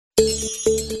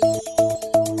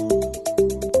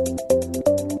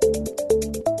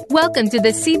Welcome to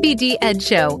the CBD Ed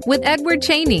Show with Edward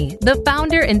Cheney, the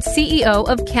founder and CEO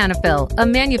of Canafil, a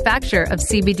manufacturer of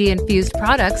CBD-infused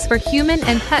products for human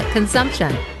and pet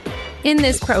consumption. In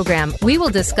this program, we will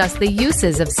discuss the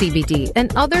uses of CBD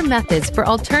and other methods for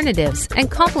alternatives and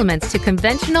complements to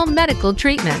conventional medical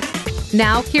treatment.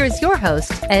 Now, here's your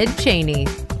host, Ed Cheney.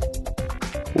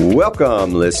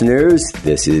 Welcome, listeners.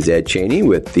 This is Ed Cheney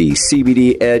with the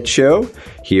CBD Ed Show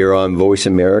here on Voice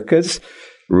America's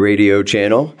radio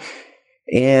channel.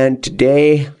 And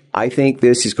today, I think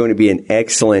this is going to be an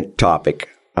excellent topic.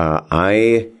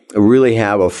 I really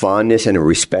have a fondness and a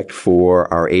respect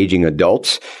for our aging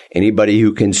adults. Anybody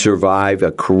who can survive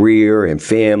a career and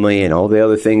family and all the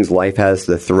other things life has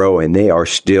to throw, and they are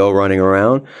still running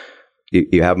around,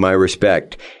 you have my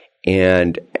respect.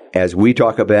 And as we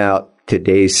talk about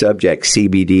today's subject,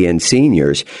 CBD and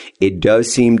seniors, it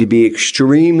does seem to be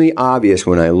extremely obvious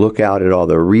when I look out at all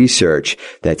the research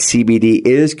that CBD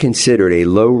is considered a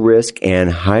low-risk and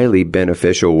highly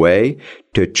beneficial way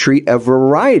to treat a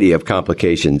variety of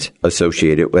complications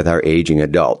associated with our aging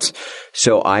adults.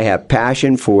 So I have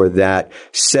passion for that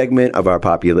segment of our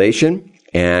population,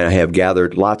 and I have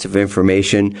gathered lots of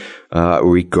information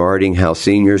regarding how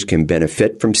seniors can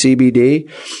benefit from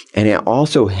CBD. And I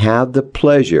also have the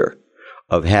pleasure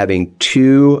of having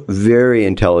two very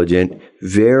intelligent,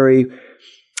 very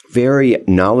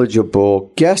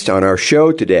knowledgeable guests on our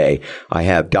show today. I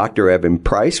have Dr. Evan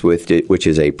Price, which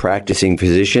is a practicing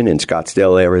physician in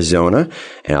Scottsdale, Arizona.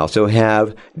 And I also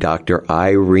have Dr.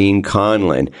 Irene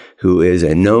Conlon, who is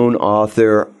a known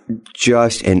author,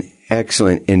 just an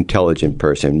excellent, intelligent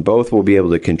person. Both will be able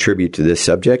to contribute to this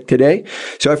subject today.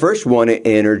 So I first want to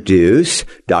introduce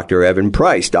Dr. Evan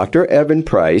Price. Dr. Evan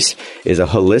Price is a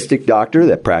holistic doctor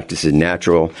that practices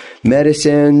natural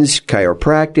medicines,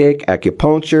 chiropractic,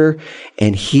 acupuncture,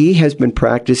 and he has been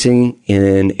practicing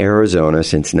in Arizona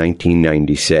since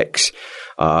 1996.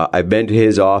 I've been to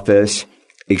his office.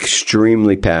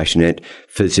 Extremely passionate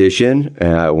physician,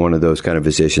 one of those kind of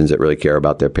physicians that really care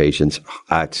about their patients.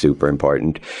 That's super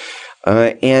important.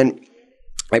 And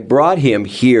I brought him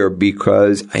here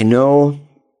because I know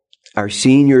our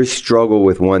seniors struggle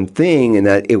with one thing, and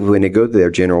that when they go to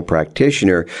their general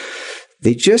practitioner,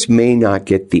 they just may not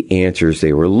get the answers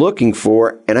they were looking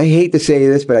for. And I hate to say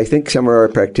this, but I think some of our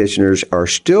practitioners are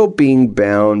still being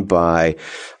bound by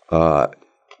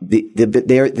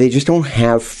they just don't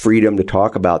have freedom to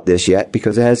talk about this yet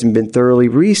because it hasn't been thoroughly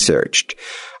researched.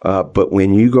 But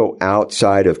when you go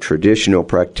outside of traditional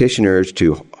practitioners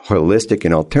to holistic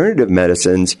and alternative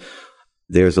medicines,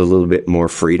 there's a little bit more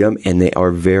freedom, and they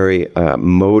are very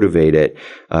motivated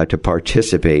to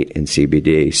participate in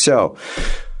CBD. So,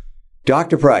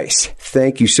 Dr. Price,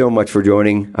 thank you so much for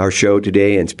joining our show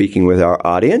today and speaking with our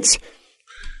audience.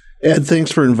 Ed,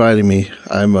 thanks for inviting me.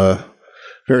 I'm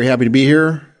very happy to be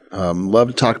here. Love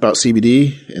to talk about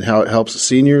CBD and how it helps the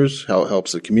seniors, how it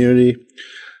helps the community.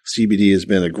 CBD has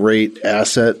been a great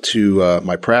asset to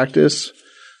my practice.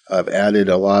 I've added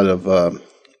a lot of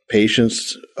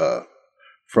patients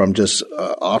from just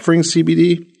offering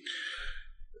CBD.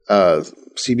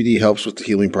 CBD helps with the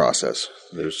healing process.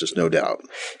 There's just no doubt.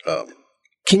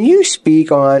 Can you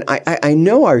speak on, I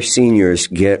know our seniors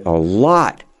get a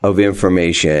lot of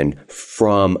information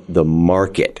from the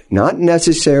market, not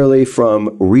necessarily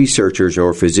from researchers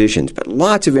or physicians, but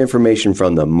lots of information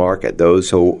from the market, those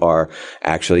who are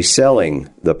actually selling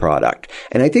the product.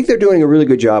 And I think they're doing a really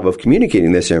good job of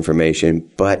communicating this information,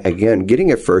 but again, getting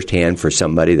it firsthand for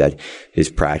somebody that is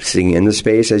practicing in the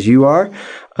space as you are.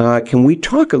 Can we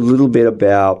talk a little bit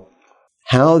about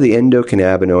how the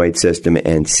endocannabinoid system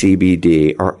and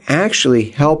CBD are actually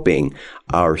helping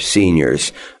our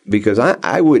seniors? Because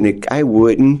I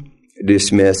wouldn't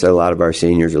dismiss a lot of our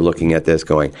seniors are looking at this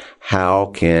going, how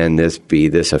can this be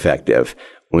this effective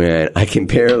when I can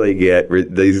barely get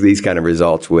these kind of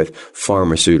results with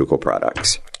pharmaceutical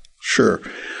products? Sure.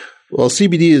 Well,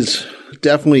 CBD is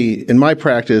definitely, in my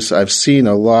practice, I've seen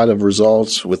a lot of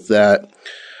results with that.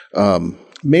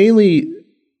 Mainly,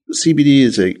 CBD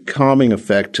is a calming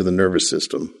effect to the nervous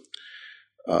system.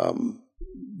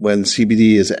 When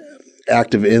CBD is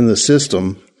active in the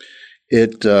system,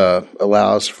 it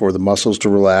allows for the muscles to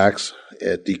relax.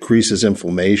 It decreases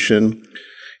inflammation.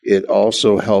 It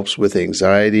also helps with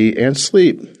anxiety and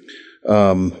sleep.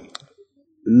 The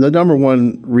number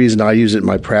one reason I use it in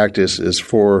my practice is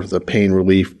for the pain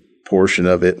relief portion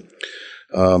of it.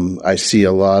 I see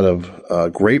a lot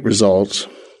of great results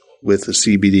with the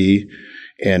CBD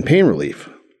and pain relief.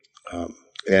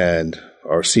 And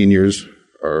our seniors,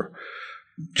 our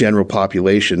general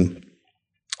population,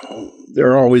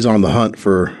 they're always on the hunt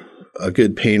for a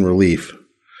good pain relief.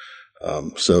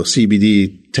 So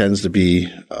CBD tends to be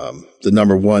the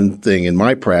number one thing in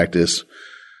my practice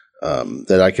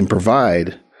that I can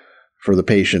provide for the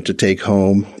patient to take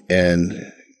home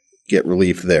and get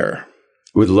relief there.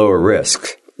 With lower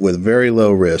risk. With very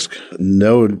low risk.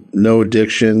 No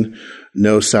addiction,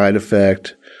 no side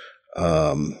effect.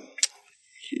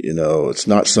 It's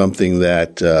not something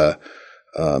that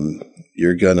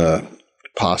you're going to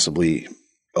possibly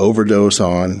overdose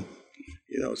on.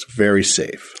 It's very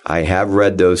safe. I have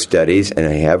read those studies, and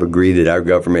I have agreed that our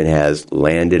government has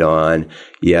landed on,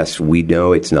 yes, we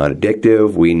know it's not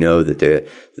addictive. We know that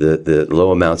the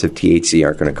low amounts of THC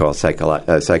aren't going to cause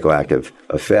psychoactive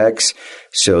effects.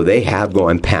 So they have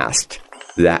gone past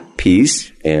that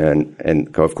piece, and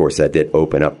of course that did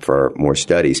open up for more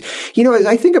studies. As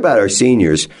I think about our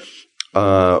seniors,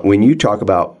 when you talk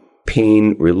about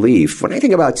pain relief, when I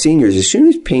think about seniors, as soon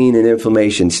as pain and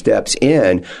inflammation steps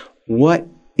in, what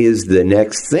is the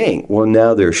next thing? Well,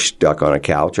 now they're stuck on a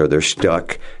couch or they're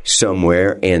stuck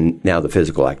somewhere, and now the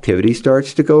physical activity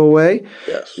starts to go away.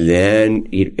 Yes. Then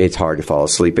it's hard to fall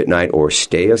asleep at night or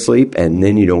stay asleep, and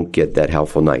then you don't get that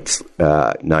helpful night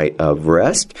of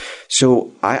rest.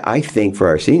 So I think for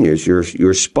our seniors,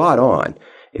 you're spot on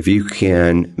if you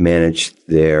can manage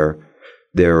their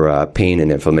pain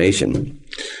and inflammation.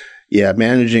 Yeah,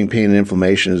 managing pain and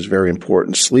inflammation is very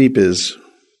important. Sleep is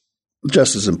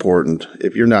just as important.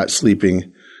 If you're not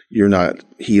sleeping, you're not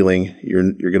healing.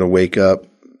 You're going to wake up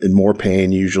in more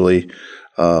pain usually.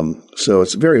 So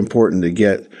it's very important to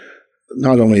get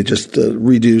not only just the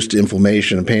reduced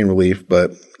inflammation and pain relief,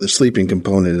 but the sleeping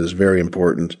component is very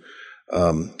important.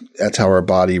 That's how our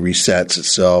body resets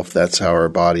itself. That's how our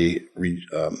body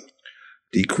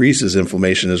decreases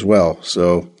inflammation as well.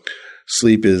 So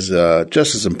sleep is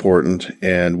just as important,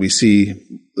 and we see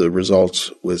the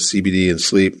results with CBD and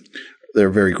sleep. They're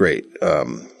very great.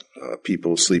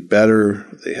 People sleep better.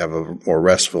 They have a more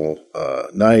restful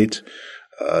night.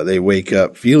 They wake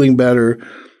up feeling better.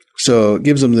 So it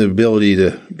gives them the ability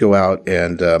to go out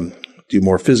and do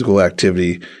more physical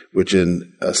activity, which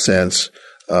in a sense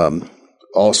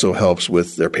also helps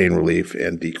with their pain relief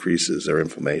and decreases their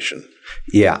inflammation.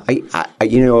 Yeah. I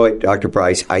you know what, Dr.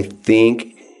 Price, I think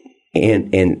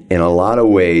in a lot of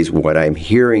ways what I'm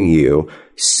hearing you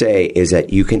say is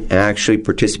that you can actually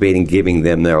participate in giving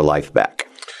them their life back.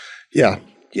 Yeah.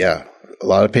 A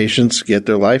lot of patients get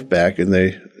their life back, and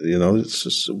it's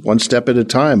just one step at a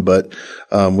time. But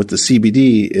with the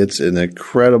CBD, it's an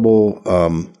incredible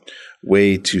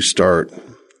way to start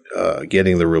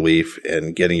getting the relief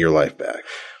and getting your life back.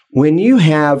 When you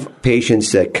have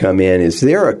patients that come in, is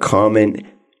there a common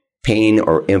pain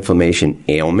or inflammation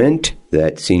ailment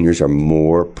that seniors are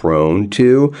more prone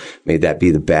to? May that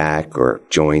be the back or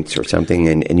joints or something,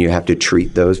 and you have to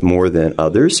treat those more than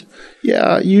others?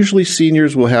 Yeah, usually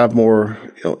seniors will have more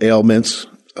ailments.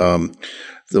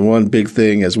 The one big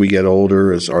thing as we get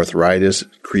older is arthritis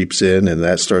creeps in, and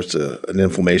that starts an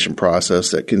inflammation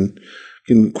process that can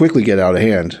quickly get out of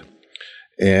hand.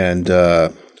 And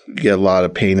get a lot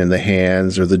of pain in the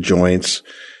hands or the joints.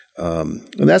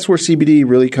 And that's where CBD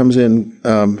really comes in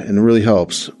and really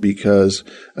helps because,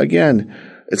 again,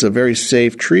 it's a very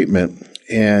safe treatment,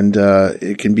 and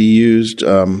it can be used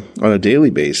on a daily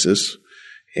basis,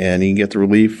 and you can get the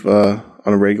relief on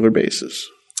a regular basis.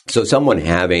 So someone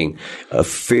having a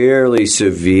fairly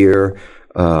severe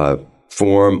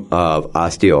form of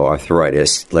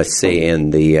osteoarthritis, let's say in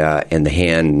the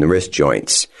hand and the wrist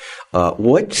joints,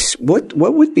 what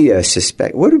would be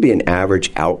what would be an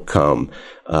average outcome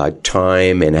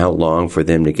time and how long for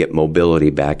them to get mobility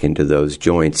back into those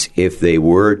joints if they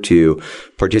were to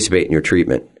participate in your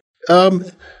treatment?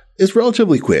 It's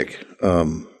relatively quick.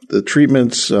 The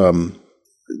treatments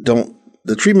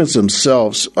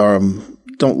themselves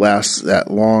don't last that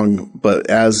long, but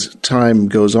as time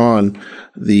goes on,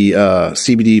 the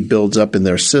CBD builds up in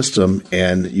their system,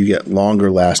 and you get longer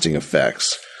lasting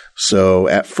effects. So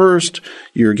at first,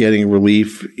 you're getting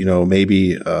relief,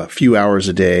 maybe a few hours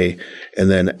a day.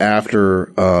 And then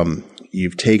after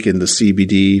you've taken the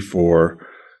CBD for,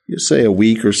 say, a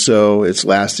week or so, it's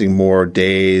lasting more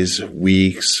days,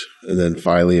 weeks, and then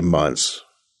finally months.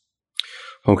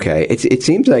 Okay. It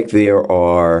seems like there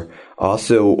are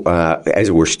also,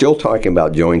 as we're still talking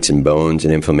about joints and bones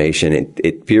and inflammation,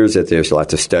 it appears that there's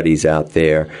lots of studies out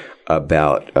there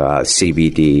about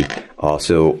CBD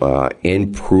also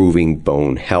improving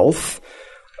bone health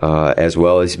as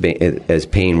well as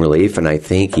pain relief, and I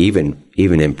think even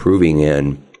improving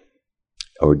in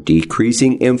or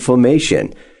decreasing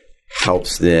inflammation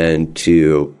helps then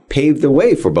to pave the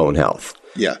way for bone health.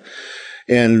 Yeah.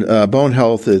 And bone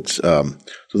health, so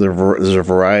there's a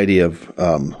variety of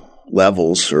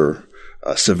levels or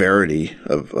severity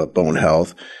of bone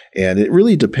health, and it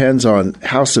really depends on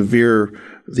how severe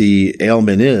the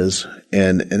ailment is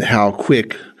and how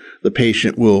quick the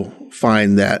patient will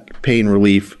find that pain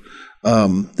relief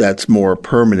that's more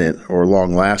permanent or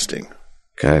long-lasting.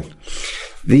 Okay.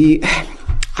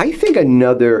 I think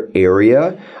another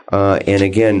area, and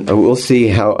again, we'll see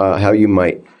how you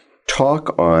might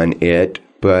talk on it,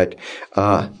 but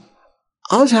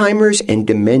Alzheimer's and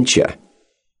dementia.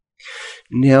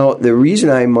 Now, the reason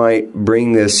I might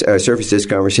bring this surface this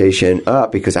conversation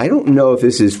up, because I don't know if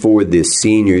this is for the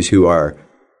seniors who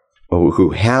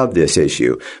have this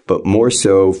issue, but more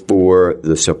so for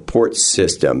the support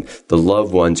system, the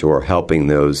loved ones who are helping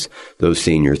those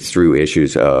seniors through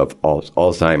issues of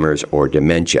Alzheimer's or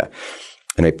dementia.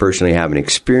 And I personally have an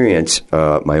experience.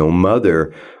 My own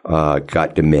mother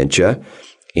got dementia,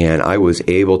 and I was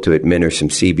able to administer some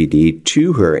CBD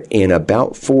to her in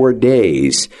about 4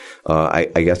 days. I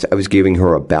guess I was giving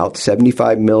her about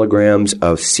 75 milligrams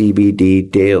of CBD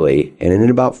daily, and in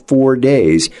about 4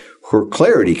 days, her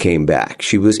clarity came back.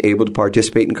 She was able to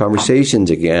participate in conversations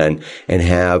again and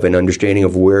have an understanding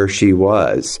of where she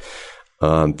was.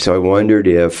 So I wondered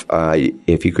if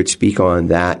you could speak on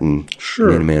that in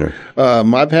a manner.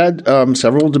 I've had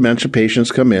several dementia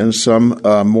patients come in, some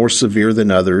more severe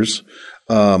than others.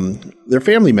 Their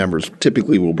family members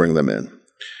typically will bring them in.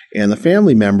 And the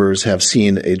family members have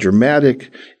seen a dramatic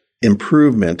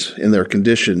improvement in their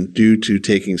condition due to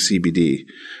taking CBD.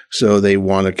 So they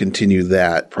want to continue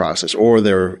that process, or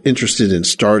they're interested in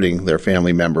starting their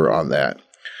family member on that.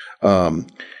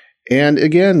 And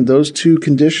again, those two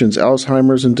conditions,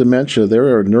 Alzheimer's and dementia,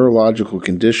 there are neurological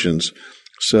conditions.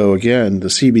 So again, the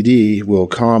CBD will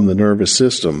calm the nervous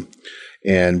system.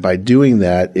 And by doing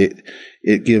that, it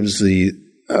gives the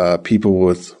people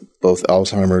with both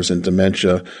Alzheimer's and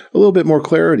dementia a little bit more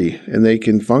clarity, and they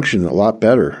can function a lot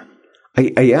better.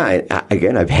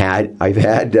 Again, I've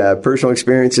had personal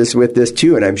experiences with this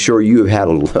too, and I'm sure you have had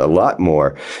a lot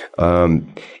more.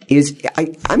 I'm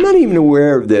not even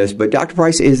aware of this, but Dr.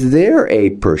 Price, is there a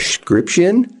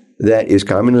prescription that is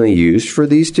commonly used for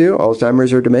these two,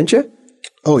 Alzheimer's or dementia?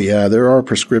 Oh, yeah, there are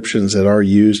prescriptions that are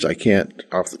used. I can't,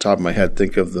 off the top of my head,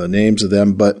 think of the names of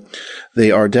them, but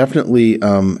they are definitely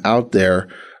out there.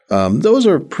 Those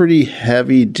are pretty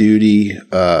heavy-duty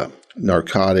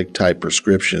narcotic-type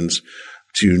prescriptions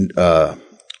to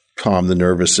calm the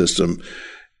nervous system.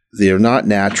 They're not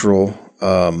natural.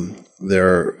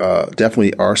 There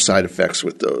definitely are side effects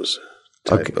with those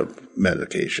type of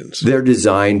medications. They're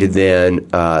designed to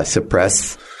then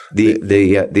suppress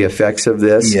the effects of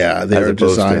this? Yeah, they're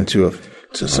designed to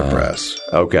suppress.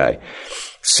 Okay.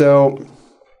 So,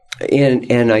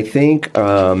 and I think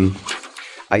the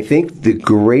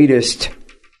greatest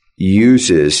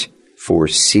uses for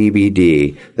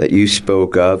CBD that you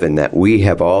spoke of and that we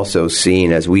have also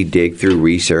seen as we dig through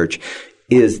research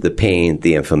is the pain,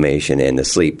 the inflammation, and the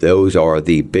sleep. Those are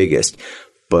the biggest.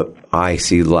 But I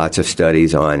see lots of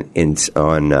studies on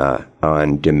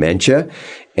dementia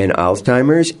and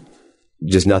Alzheimer's.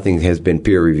 Just nothing has been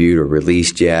peer-reviewed or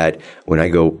released yet. When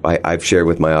I've shared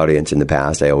with my audience in the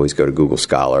past, I always go to Google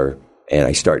Scholar and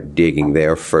I start digging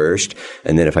there first.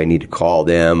 And then if I need to call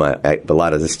them, a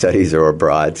lot of the studies are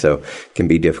abroad, so it can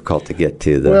be difficult to get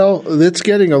to them. Well, it's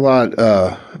getting a lot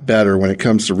better when it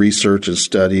comes to research and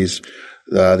studies.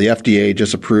 The FDA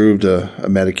just approved a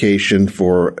medication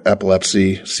for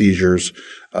epilepsy seizures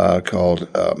called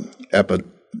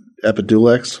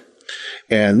Epidiolex.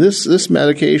 And this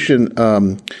medication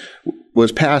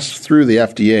was passed through the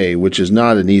FDA, which is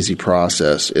not an easy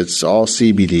process. It's all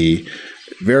CBD,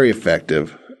 very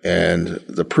effective, and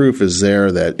the proof is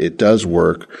there that it does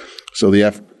work. So the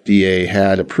FDA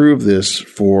had approved this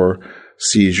for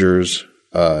seizures,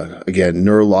 again,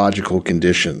 neurological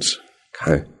conditions.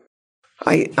 Okay.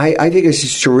 I think this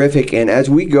is terrific. And as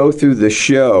we go through the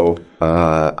show,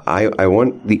 I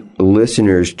want the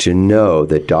listeners to know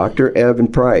that Dr. Evan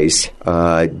Price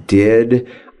did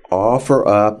offer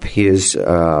up his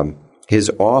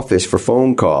office for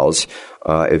phone calls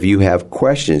if you have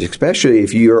questions, especially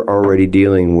if you're already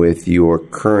dealing with your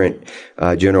current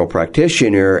general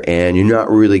practitioner and you're not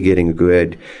really getting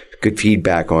good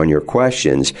feedback on your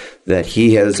questions, that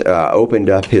he has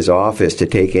opened up his office to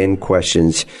take in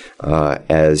questions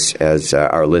as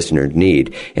our listeners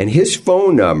need. And his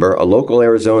phone number, a local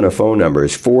Arizona phone number,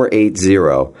 is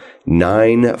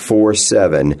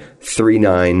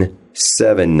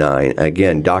 480-947-3979.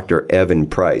 Again, Dr. Evan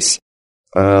Price.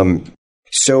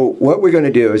 So what we're going to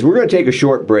do is we're going to take a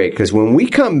short break, because when we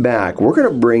come back, we're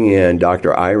going to bring in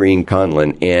Dr. Irene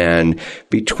Conlon. And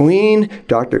between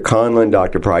Dr. Conlon,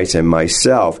 Dr. Price, and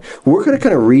myself, we're going to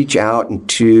kind of reach out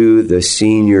into the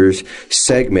seniors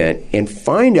segment and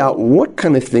find out what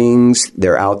kind of things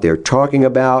they're out there talking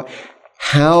about,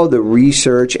 how the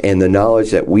research and the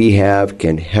knowledge that we have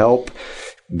can help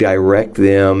direct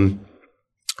them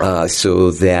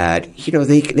so that,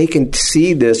 they can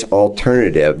see this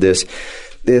alternative, this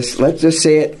let's just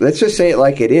say it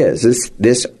like it is,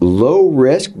 this low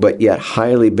risk but yet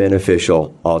highly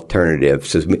beneficial alternative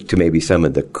to maybe some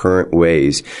of the current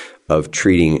ways of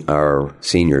treating our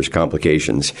seniors'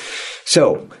 complications.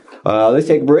 So let's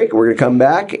take a break. We're going to come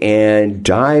back and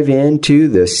dive into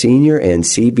the senior and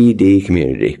CBD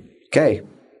community. Okay,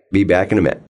 be back in a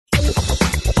minute.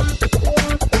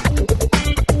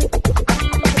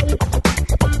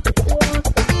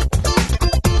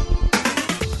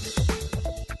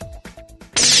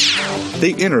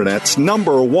 The Internet's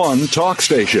 #1 talk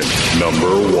station.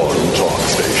 #1 talk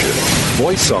station.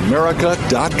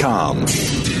 VoiceAmerica.com.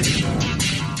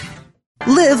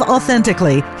 Live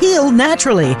authentically, heal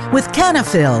naturally with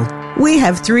Canafil. We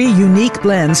have 3 unique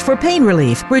blends for pain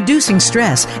relief, reducing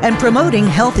stress, and promoting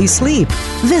healthy sleep.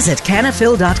 Visit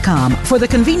Canafil.com for the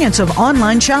convenience of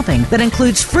online shopping that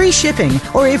includes free shipping,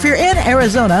 or if you're in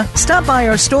Arizona, stop by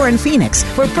our store in Phoenix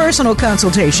for personal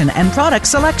consultation and product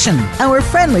selection. Our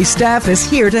friendly staff is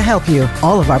here to help you.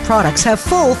 All of our products have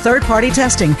full third-party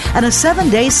testing and a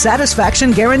 7-day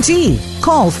satisfaction guarantee.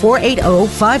 Call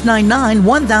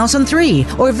 480-599-1003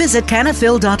 or visit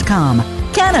Canafil.com.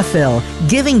 Canafil,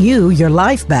 giving you your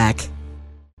life back.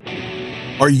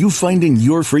 Are you finding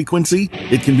your frequency?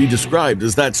 It can be described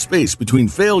as that space between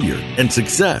failure and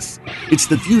success. It's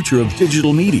the future of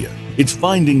digital media. It's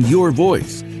finding your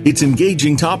voice. It's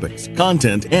engaging topics,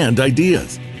 content, and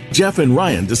ideas. Jeff and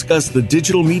Ryan discuss the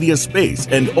digital media space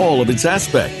and all of its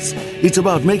aspects. It's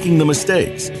about making the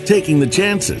mistakes, taking the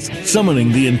chances,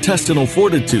 summoning the intestinal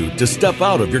fortitude to step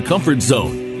out of your comfort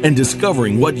zone, and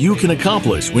discovering what you can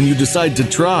accomplish when you decide to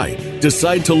try,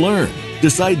 decide to learn,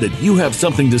 decide that you have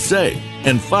something to say,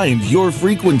 and find your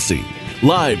frequency.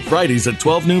 Live Fridays at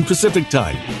 12 noon Pacific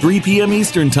Time, 3 p.m.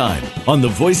 Eastern Time on the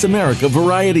Voice America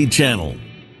Variety Channel.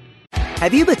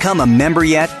 Have you become a member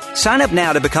yet? Sign up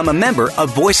now to become a member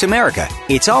of Voice America.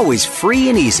 It's always free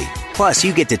and easy. Plus,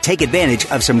 you get to take advantage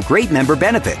of some great member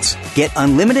benefits. Get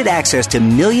unlimited access to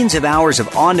millions of hours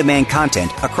of on-demand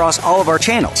content across all of our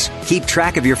channels. Keep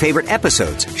track of your favorite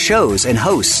episodes, shows, and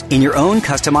hosts in your own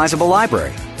customizable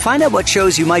library. Find out what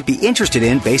shows you might be interested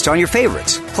in based on your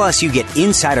favorites. Plus, you get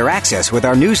insider access with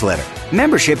our newsletter.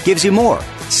 Membership gives you more.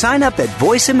 Sign up at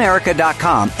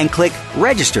voiceamerica.com and click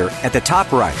register at the top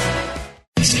right.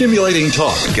 Stimulating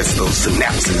talk gets those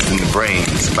synapses in the brain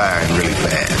firing really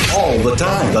fast. All the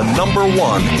time. The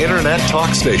 #1 Internet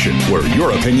talk station where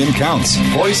your opinion counts.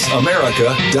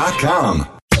 VoiceAmerica.com.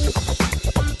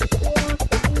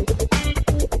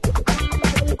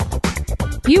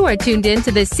 You are tuned in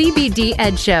to the CBD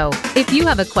Ed Show. If you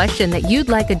have a question that you'd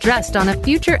like addressed on a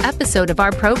future episode of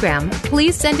our program,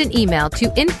 please send an email to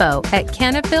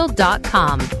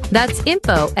info@canafil.com. That's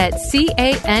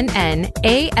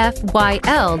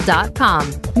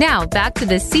info@CANNAFYL.com. Now back to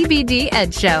the CBD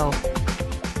Ed Show.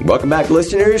 Welcome back,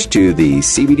 listeners, to the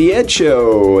CBD Ed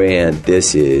Show. And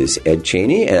this is Ed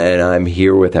Cheney, and I'm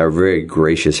here with our very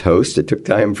gracious host that took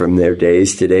time from their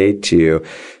days today to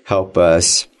help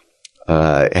us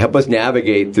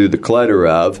navigate through the clutter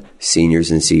of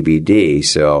seniors and CBD.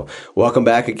 So welcome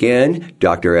back again,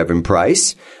 Dr. Evan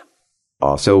Price.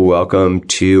 Also welcome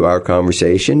to our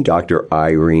conversation, Dr.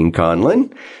 Irene Conlon.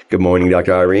 Good morning,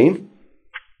 Dr. Irene.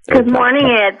 Good morning,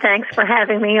 Ed. Thanks for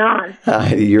having me on.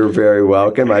 You're very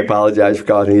welcome. I apologize for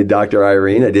calling you Dr.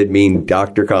 Irene. I did mean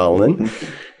Dr. Conlon.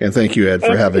 And thank you, Ed,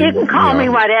 for having me. You can call me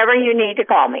whatever you need to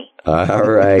call me. All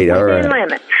right. Within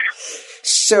limits.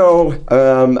 So,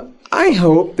 I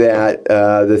hope that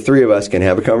the three of us can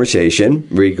have a conversation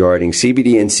regarding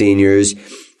CBD and seniors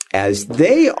as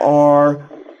they are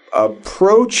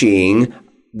approaching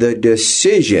the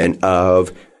decision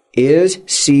of, is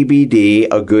CBD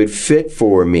a good fit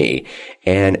for me?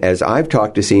 And as I've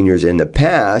talked to seniors in the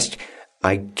past,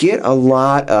 I get a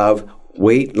lot of,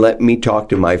 wait, let me talk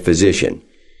to my physician.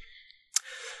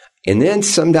 And then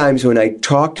sometimes when I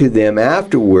talk to them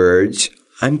afterwards,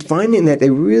 I'm finding that they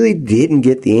really didn't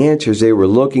get the answers they were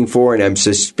looking for, and I'm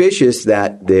suspicious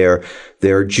that their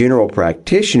general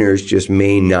practitioners just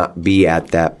may not be at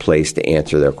that place to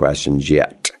answer their questions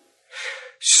yet.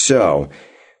 So,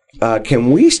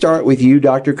 can we start with you,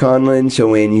 Dr. Conlon?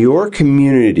 So in your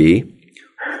community,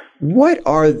 what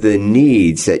are the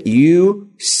needs that you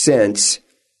sense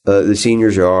the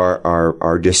seniors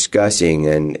are discussing,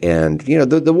 and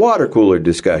the water cooler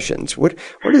discussions? What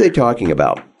are they talking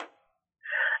about?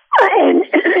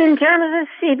 In terms of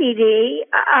CBD,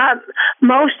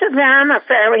 most of them are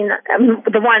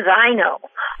the ones I know,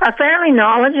 are fairly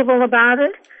knowledgeable about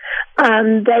it.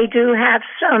 They do have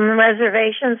some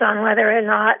reservations on whether or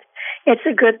not it's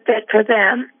a good fit for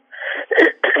them.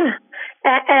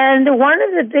 And one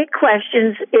of the big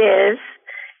questions is,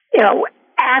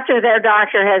 after their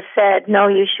doctor has said, no,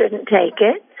 you shouldn't take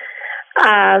it,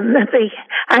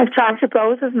 I've talked to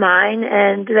both of mine,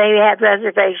 and they had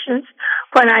reservations.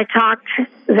 When I talked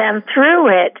them through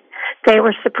it, they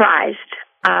were surprised.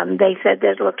 They said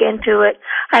they'd look into it.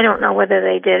 I don't know whether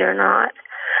they did or not.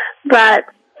 But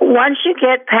once you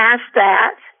get past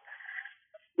that,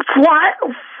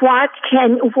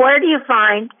 where do you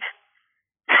find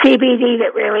CBD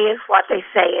that really is what they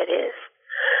say it is?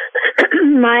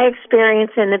 My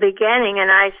experience in the beginning,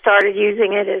 and I started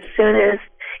using it as soon as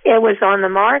it was on the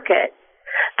market,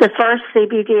 the first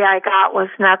CBD I got was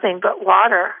nothing but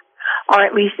water, or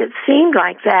at least it seemed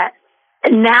like that.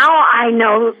 Now I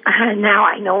know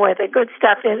where the good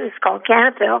stuff is. It's called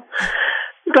Canafil.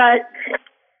 But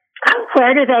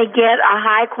where do they get a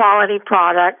high quality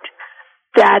product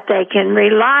that they can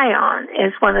rely on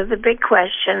is one of the big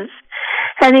questions.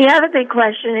 And the other big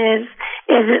question is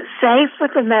it safe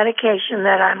with the medication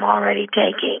that I'm already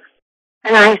taking?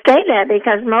 And I say that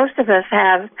because most of us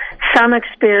have some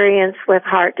experience with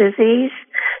heart disease.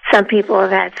 Some people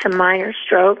have had some minor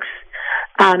strokes.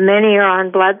 Many are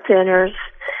on blood thinners.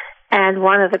 And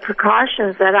one of the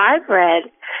precautions that I've read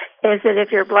is that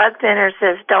if your blood thinner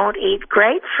says don't eat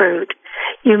grapefruit,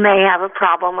 you may have a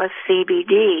problem with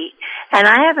CBD. And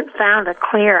I haven't found a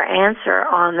clear answer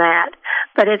on that.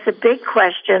 But it's a big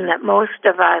question that most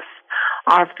of us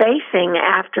are facing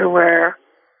after we're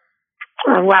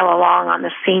well along on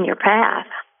the senior path.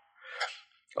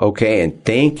 Okay, and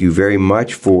thank you very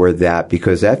much for that,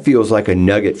 because that feels like a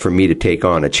nugget for me to take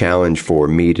on, a challenge for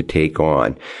me to take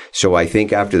on. So I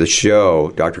think after the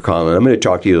show, Dr. Conlon, I'm going to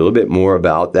talk to you a little bit more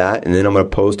about that, and then I'm going to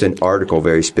post an article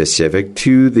very specific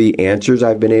to the answers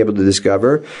I've been able to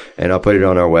discover, and I'll put it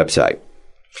on our website.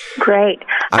 Great.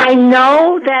 I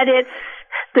know that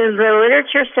the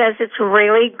literature says it's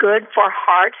really good for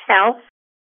heart health,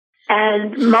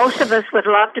 and most of us would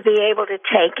love to be able to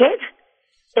take it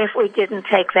if we didn't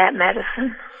take that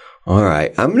medicine. All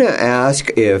right. I'm going to ask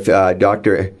if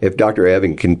Dr.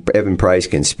 Evan Price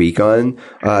can speak on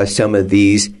some of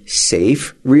these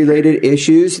safe-related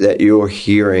issues that you're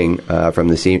hearing from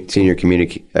the senior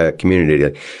community,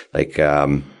 like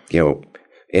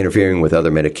interfering with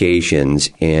other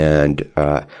medications and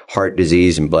heart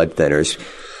disease and blood thinners.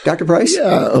 Dr. Price?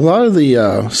 Yeah, a lot of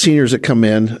the seniors that come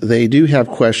in, they do have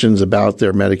questions about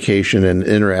their medication and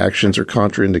interactions or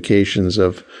contraindications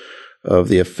of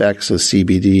the effects of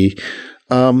CBD.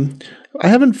 I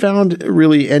haven't found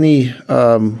really any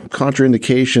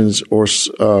contraindications or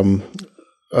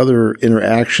other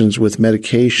interactions with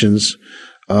medications.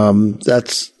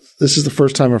 This is the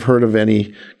first time I've heard of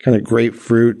any kind of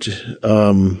grapefruit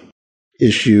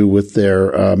issue with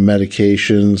their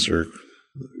medications, or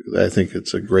I think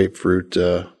it's a grapefruit.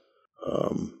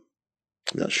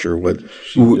 Not sure what.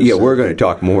 We're going to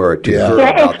talk more to her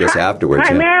about this afterwards.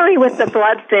 Primarily with the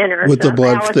blood thinners. With the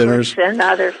blood thinners. And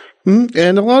others.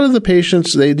 And a lot of the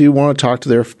patients, they do want to talk to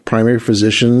their primary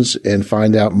physicians and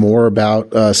find out more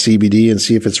about CBD and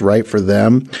see if it's right for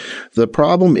them. The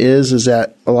problem is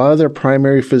that a lot of their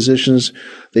primary physicians,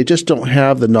 they just don't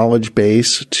have the knowledge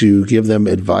base to give them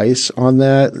advice on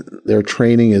that. Their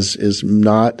training is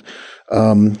not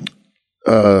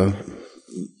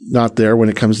there when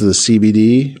it comes to the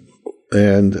CBD.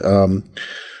 And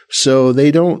so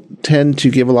they don't tend to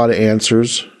give a lot of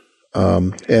answers.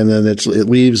 And then it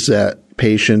leaves that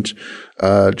patient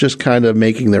just kind of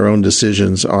making their own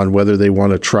decisions on whether they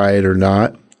want to try it or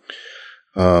not.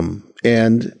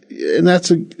 And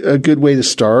that's a good way to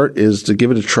start, is to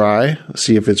give it a try,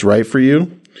 see if it's right for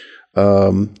you,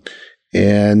 and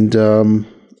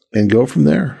go from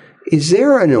there. Is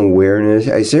there an awareness?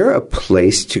 Is there a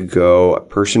place to go, a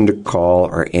person to call,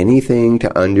 or anything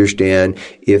to understand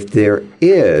if there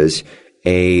is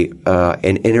an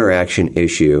interaction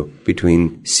issue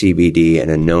between CBD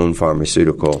and a known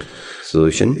pharmaceutical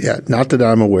solution? Yeah, not that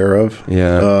I'm aware of.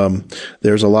 Yeah.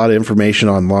 There's a lot of information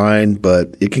online,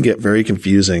 but it can get very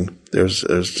confusing. There's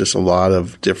just a lot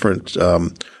of different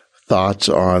thoughts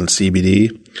on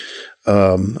CBD.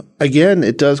 Again,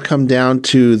 it does come down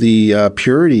to the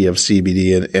purity of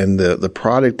CBD and the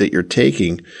product that you're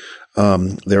taking.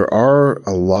 There are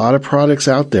a lot of products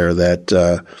out there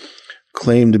that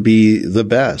claim to be the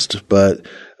best, but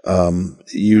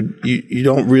you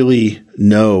don't really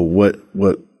know what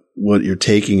you're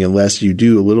taking unless you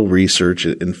do a little research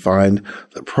and find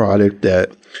the product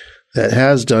that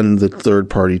has done the third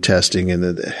party testing and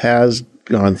that has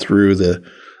gone through the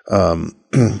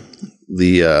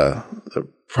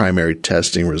primary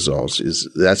testing results.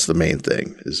 That's the main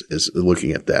thing is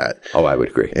looking at that. Oh, I would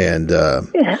agree. And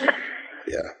yeah.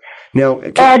 Now,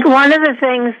 Ed, one of the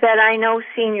things that I know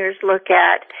seniors look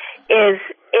at is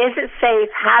it safe?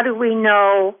 How do we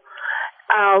know?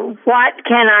 What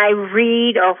can I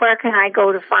read or where can I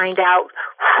go to find out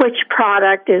which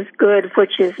product is good,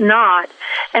 which is not?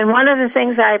 And one of the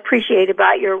things I appreciate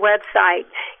about your website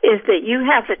is that you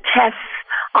have the tests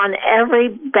on every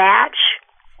batch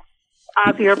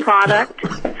of your product.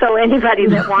 So anybody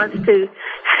that wants to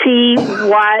see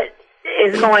what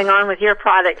is going on with your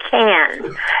product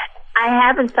can. I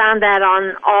haven't found that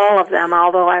on all of them,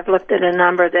 although I've looked at a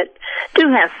number that do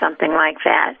have something like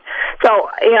that. So,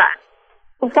 yeah.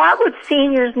 What would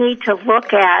seniors need to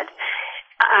look at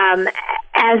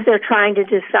as they're trying to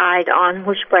decide on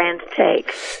which brand to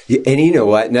take? And you know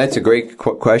what? And that's a great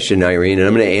question, Irene, and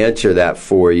I'm going to answer that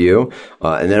for you,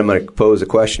 and then I'm going to pose a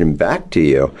question back to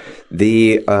you.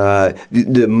 The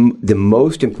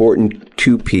most important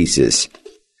two pieces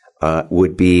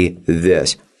would be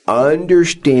this.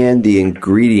 Understand the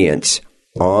ingredients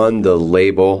on the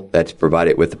label that's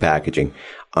provided with the packaging.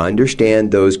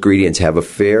 Understand those ingredients, have a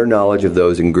fair knowledge of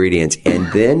those ingredients, and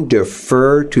then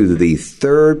defer to the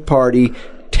third-party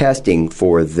testing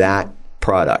for that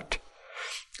product.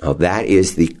 Now, that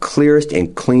is the clearest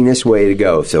and cleanest way to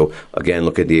go. So, again,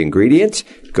 look at the ingredients,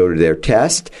 go to their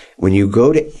test. When you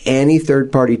go to any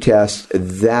third-party test,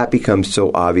 that becomes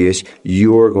so obvious.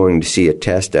 You're going to see a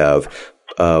test of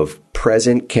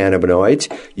present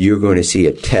cannabinoids. You're going to see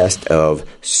a test of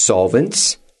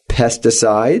solvents,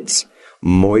 pesticides,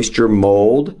 moisture,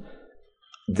 mold,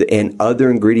 and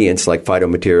other ingredients like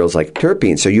phytomaterials like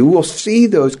terpenes. So you will see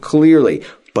those clearly.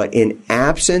 But in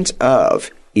absence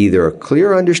of either a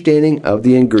clear understanding of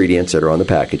the ingredients that are on the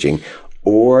packaging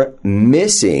or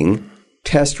missing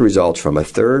test results from a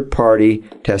third-party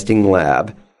testing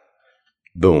lab,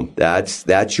 boom,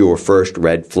 that's your first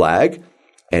red flag.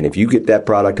 And if you get that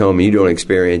product home and you don't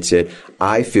experience it,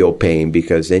 I feel pain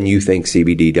because then you think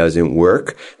CBD doesn't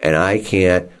work and I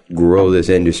can't grow this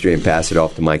industry and pass it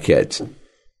off to my kids.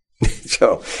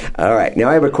 So, all right. Now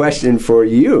I have a question for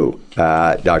you,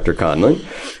 Dr. Conlon.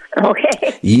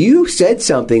 Okay. You said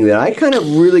something that I kind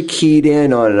of really keyed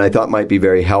in on and I thought might be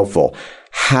very helpful.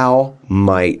 How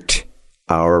might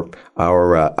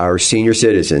our senior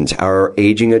citizens, our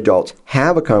aging adults,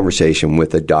 have a conversation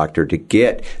with a doctor to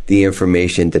get the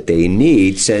information that they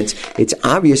need, since it's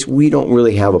obvious we don't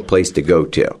really have a place to go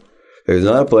to? There's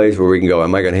not a place where we can go,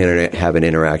 am I going to have an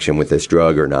interaction with this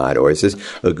drug or not? Or is this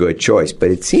a good choice? But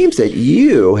it seems that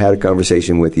you had a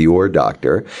conversation with your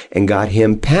doctor and got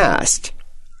him past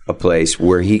a place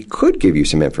where he could give you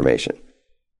some information.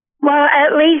 Well,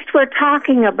 at least we're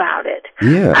talking about it.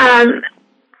 Yeah.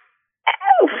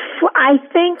 I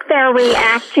think they're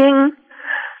reacting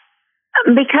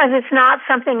because it's not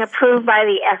something approved by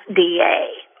the FDA.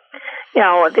 You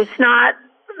know, it's not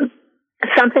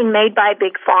something made by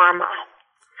Big Pharma.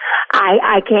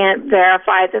 I can't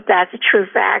verify that that's a true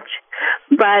fact,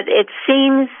 but it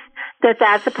seems that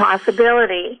that's a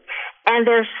possibility. And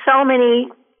there's so many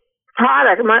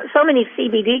products, so many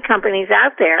CBD companies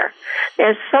out there.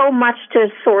 There's so much to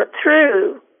sort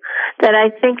through that I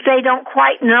think they don't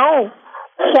quite know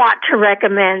what to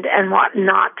recommend and what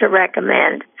not to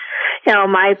recommend. You know,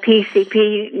 my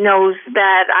PCP knows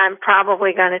that I'm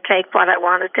probably going to take what I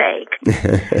want to take.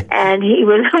 And he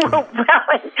was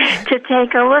willing to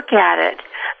take a look at it.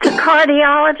 The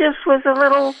cardiologist was a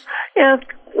little,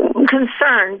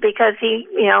 concerned because he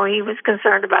was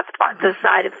concerned about the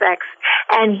side effects,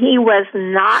 and he was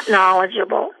not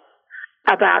knowledgeable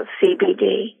about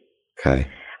CBD. Okay.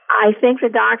 I think the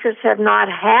doctors have not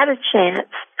had a chance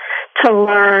to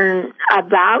learn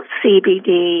about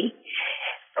CBD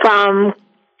from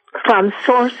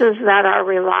sources that are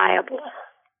reliable.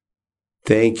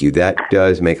 Thank you. That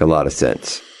does make a lot of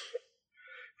sense.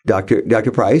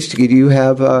 Dr. Price, do you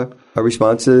have a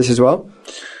response to this as well?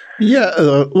 Yeah,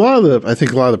 a lot of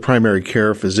the primary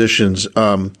care physicians,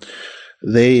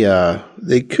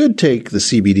 they could take the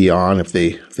CBD on if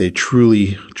they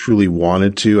truly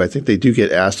wanted to. I think they do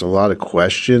get asked a lot of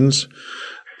questions,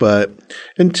 but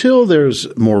until there's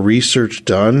more research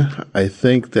done, I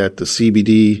think that the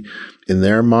CBD, in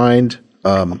their mind,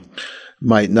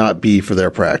 might not be for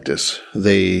their practice.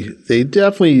 They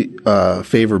definitely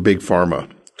favor big pharma.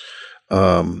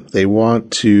 They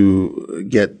want to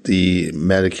get the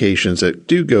medications that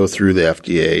do go through the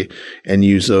FDA and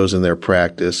use those in their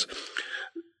practice.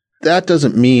 That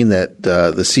doesn't mean that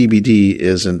the CBD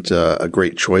isn't a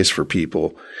great choice for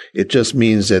people. It just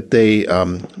means that they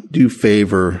do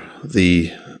favor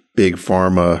the big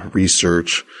pharma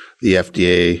research, the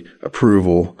FDA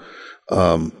approval.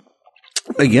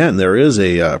 Again, there is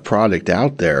a product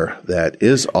out there that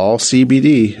is all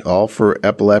CBD, all for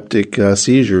epileptic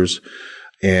seizures,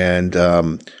 and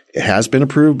it has been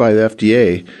approved by the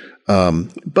FDA.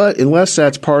 But unless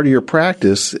that's part of your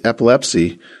practice,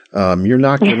 epilepsy, you're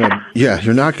not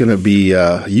gonna be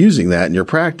using that in your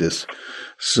practice.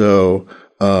 So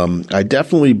I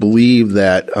definitely believe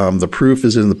that the proof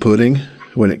is in the pudding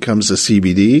when it comes to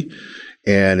CBD,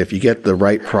 and if you get the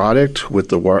right product with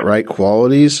the right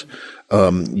qualities,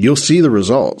 you'll see the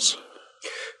results.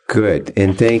 Good,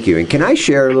 and thank you. And can I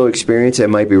share a little experience that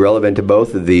might be relevant to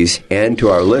both of these and to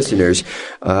our listeners?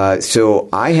 So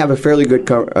I have a fairly good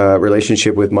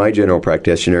relationship with my general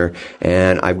practitioner,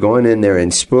 and I've gone in there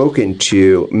and spoken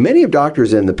to many of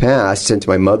doctors in the past since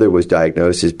my mother was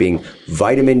diagnosed as being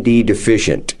vitamin D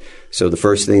deficient. So the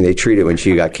first thing they treated when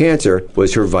she got cancer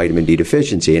was her vitamin D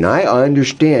deficiency. And I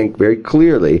understand very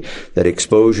clearly that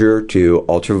exposure to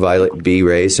ultraviolet B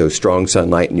rays, so strong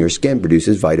sunlight in your skin,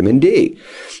 produces vitamin D.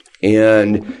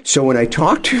 And so when I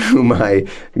talked to my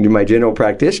general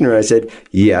practitioner, I said,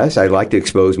 yes, I like to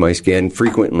expose my skin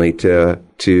frequently to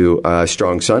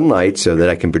strong sunlight so that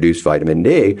I can produce vitamin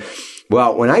D.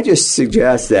 Well, when I just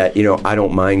suggest that, I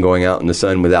don't mind going out in the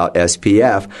sun without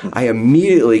SPF, I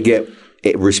immediately get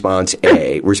response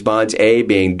A. Response A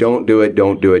being, don't do it,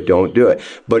 don't do it, don't do it.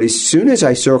 But as soon as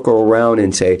I circle around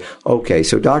and say, okay,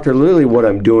 so Dr. Lilly, what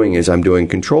I'm doing is I'm doing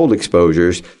controlled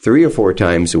exposures 3 or 4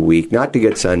 times a week, not to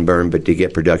get sunburn, but to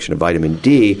get production of vitamin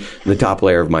D in the top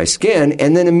layer of my skin.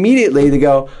 And then immediately they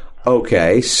go,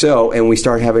 okay, so, and we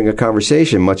start having a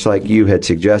conversation, much like you had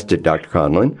suggested, Dr.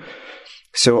 Conlon.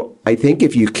 So I think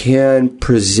if you can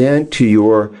present to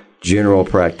your general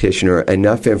practitioner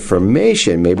enough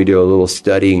information, maybe do a little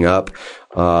studying up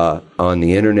on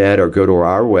the internet or go to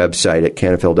our website at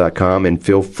canafil.com and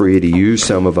feel free to use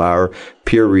some of our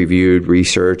peer-reviewed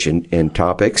research and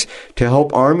topics to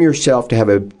help arm yourself to have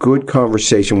a good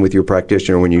conversation with your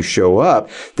practitioner when you show up,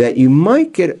 that you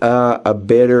might get a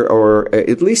better or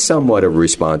at least somewhat of a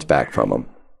response back from them.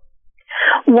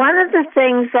 One of the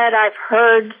things that I've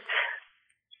heard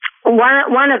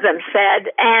one of them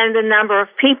said, and a number of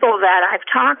people that I've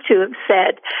talked to have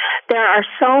said, there are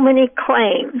so many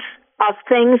claims of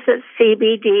things that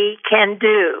CBD can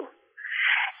do.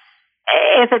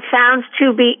 If it sounds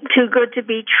too good to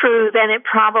be true, then it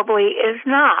probably is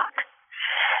not.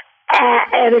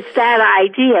 And it's that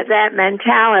idea, that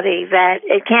mentality that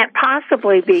it can't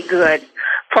possibly be good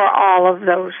for all of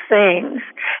those things.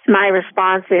 My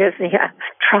response is,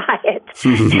 try it.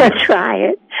 Try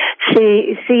it.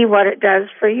 See what it does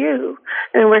for you.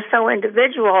 And we're so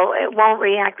individual, it won't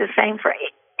react the same for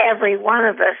every one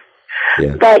of us.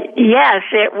 Yeah. But yes,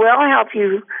 it will help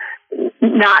you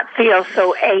not feel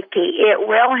so achy. It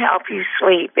will help you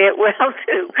sleep. It will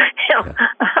do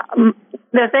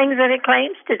the things that it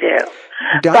claims to do.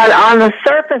 But on the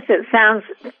surface, it sounds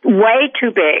way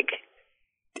too big.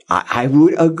 I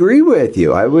would agree with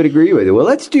you. Well,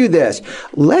 let's do this.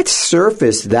 Let's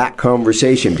surface that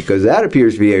conversation, because that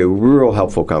appears to be a real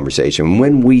helpful conversation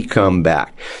when we come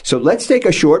back. So let's take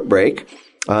a short break.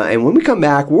 And when we come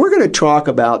back, we're going to talk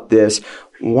about this.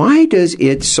 Why does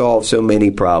it solve so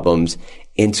many problems?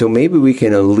 And so maybe we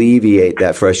can alleviate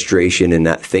that frustration in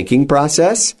that thinking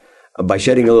process by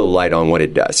shedding a little light on what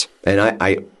it does. And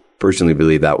I personally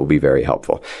believe that will be very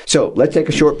helpful. So let's take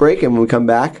a short break. And when we come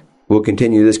back, we'll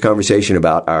continue this conversation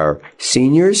about our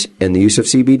seniors and the use of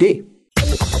CBD.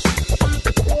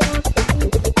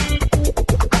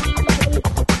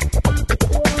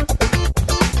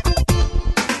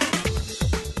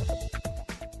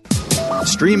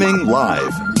 Streaming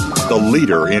live, the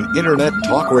leader in Internet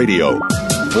talk radio,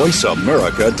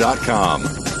 voiceamerica.com.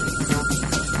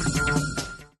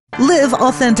 Live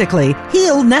authentically,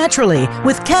 heal naturally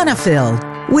with Canafil.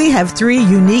 We have 3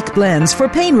 unique blends for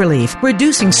pain relief,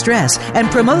 reducing stress, and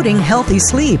promoting healthy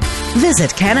sleep.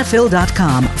 Visit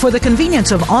Canafil.com for the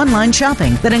convenience of online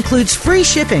shopping that includes free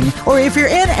shipping. Or if you're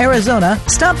in Arizona,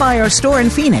 stop by our store in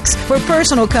Phoenix for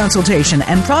personal consultation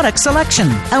and product selection.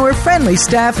 Our friendly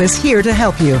staff is here to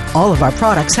help you. All of our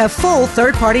products have full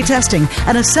third-party testing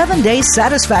and a 7-day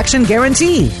satisfaction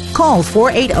guarantee. Call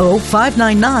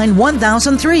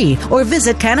 480-599-1003 or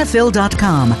visit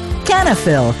Canafil.com.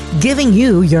 Canafil, giving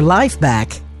you your life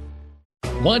back.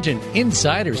 Want an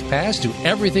insider's pass to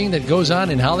everything that goes on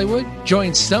in Hollywood?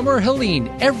 Join Summer Helene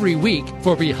every week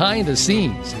for Behind the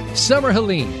Scenes. Summer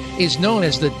Helene is known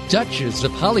as the Duchess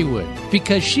of Hollywood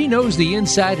because she knows the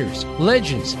insiders,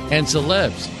 legends, and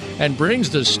celebs, and brings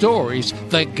the stories,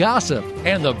 the gossip,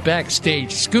 and the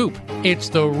backstage scoop. It's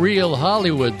the real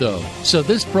Hollywood, though, so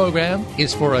this program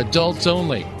is for adults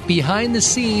only. Behind the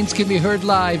Scenes can be heard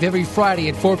live every Friday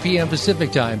at 4 p.m.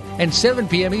 Pacific Time and 7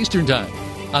 p.m. Eastern Time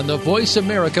on the Voice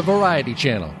America Variety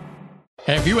Channel.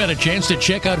 Have you had a chance to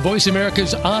check out Voice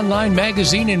America's online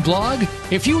magazine and blog?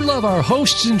 If you love our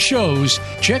hosts and shows,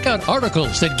 check out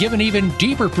articles that give an even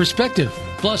deeper perspective,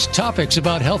 plus topics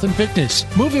about health and fitness,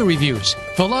 movie reviews,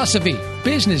 philosophy,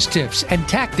 business tips and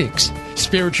tactics,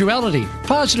 spirituality,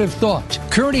 positive thought,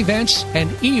 current events,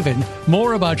 and even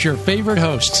more about your favorite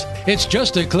hosts. It's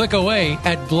just a click away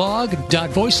at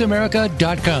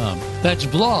blog.voiceamerica.com. That's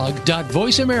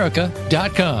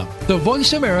blog.voiceamerica.com. The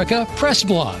Voice America Press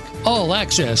Blog. All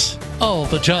access, all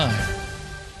the time.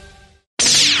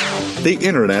 The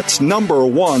Internet's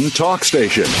 #1 talk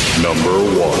station.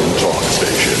 #1 talk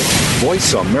station.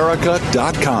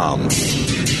 VoiceAmerica.com.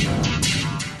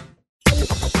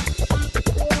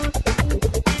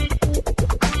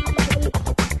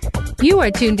 You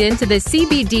are tuned in to the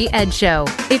CBD Ed Show.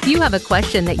 If you have a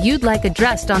question that you'd like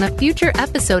addressed on a future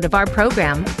episode of our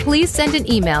program, please send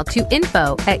an email to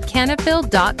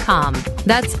info@canafil.com.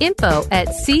 That's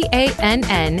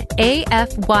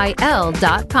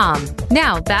info@canafyl.com.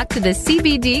 Now back to the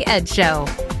CBD Ed Show.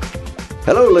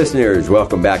 Hello, listeners.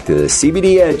 Welcome back to the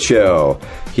CBD Ed Show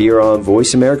here on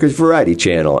Voice America's Variety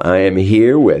Channel. I am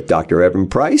here with Dr. Evan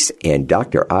Price and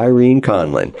Dr. Irene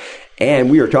Conlon.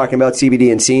 And we are talking about CBD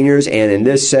and seniors. And in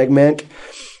this segment,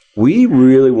 we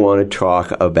really want to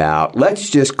talk about, let's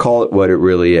just call it what it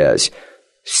really is.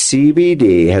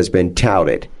 CBD has been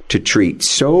touted to treat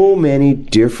so many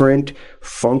different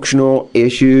functional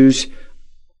issues,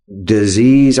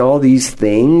 disease, all these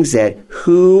things that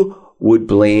who would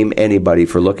blame anybody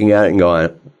for looking at it and going,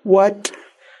 what?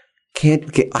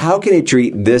 How can it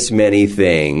treat this many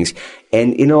things?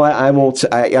 And you know what? I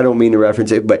don't mean to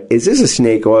reference it, but is this a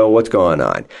snake oil? What's going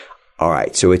on? All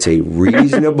right. So it's a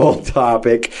reasonable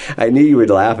topic. I knew you would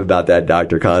laugh about that,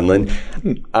 Dr. Conlon.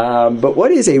 But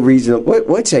what is a reasonable,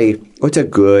 what's a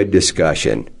good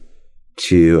discussion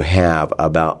to have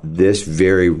about this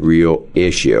very real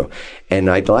issue? And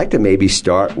I'd like to maybe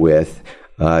start with,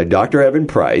 Dr. Evan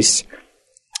Price.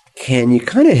 Can you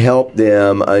kind of help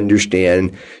them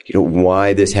understand,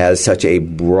 why this has such a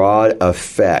broad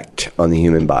effect on the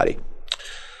human body?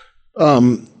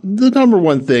 The number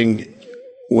one thing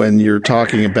when you're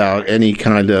talking about any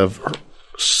kind of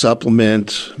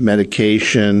supplement,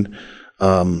 medication,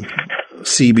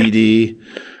 CBD,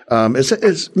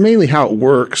 it's mainly how it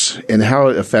works and how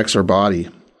it affects our body.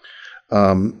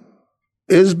 It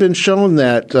has been shown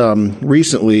that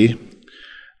recently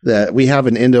that we have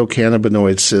an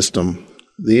endocannabinoid system.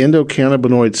 The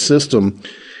endocannabinoid system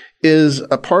is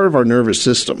a part of our nervous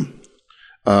system.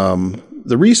 The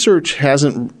research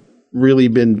hasn't really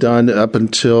been done up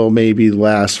until maybe the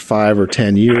last 5 or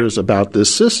 10 years about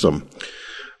this system.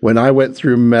 When I went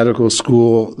through medical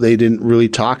school, they didn't really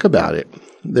talk about it.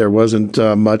 There wasn't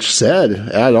much said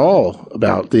at all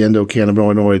about the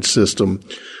endocannabinoid system,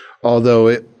 although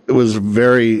it was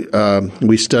very,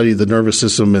 we studied the nervous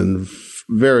system in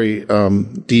very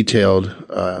detailed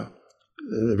way.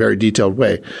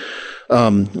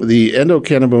 The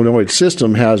endocannabinoid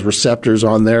system has receptors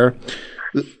on there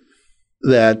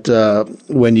that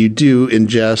when you do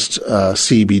ingest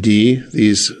CBD,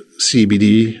 these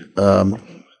CBD,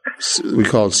 we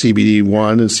call it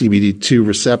CBD1 and CBD2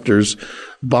 receptors,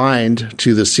 bind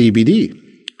to the CBD.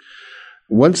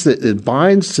 Once it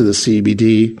binds to the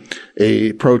CBD,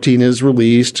 a protein is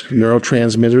released,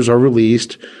 neurotransmitters are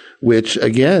released, which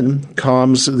again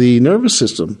calms the nervous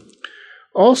system.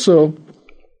 Also,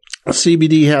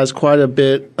 CBD has quite a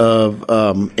bit of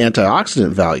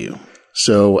antioxidant value.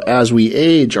 So as we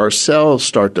age, our cells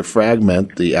start to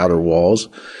fragment the outer walls,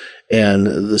 and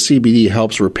the CBD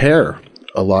helps repair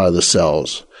a lot of the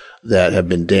cells that have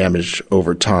been damaged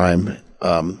over time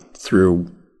through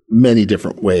many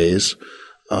different ways.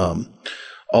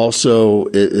 Also,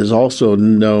 it is also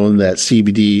known that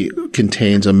CBD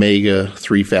contains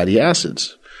omega-3 fatty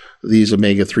acids. These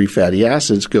omega-3 fatty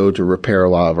acids go to repair a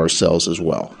lot of our cells as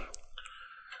well.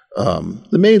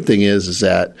 The main thing is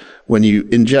that when you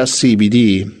ingest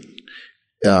CBD,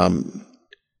 the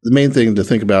main thing to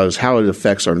think about is how it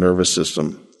affects our nervous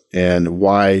system and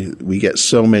why we get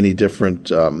so many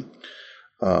different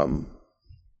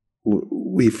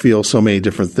we we feel so many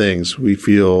different things. We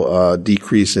feel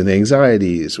decrease in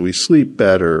anxieties. We sleep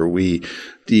better. We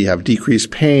have decreased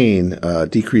pain,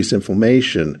 decreased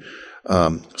inflammation.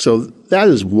 So that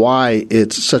is why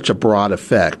it's such a broad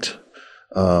effect,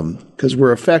 because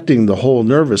we're affecting the whole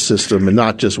nervous system and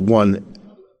not just one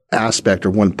aspect or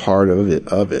one part of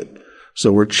it.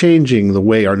 So we're changing the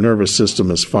way our nervous system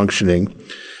is functioning,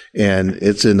 and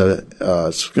it's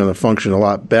it's going to function a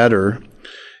lot better,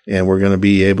 and we're going to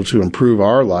be able to improve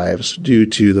our lives due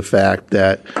to the fact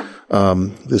that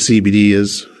the CBD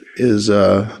is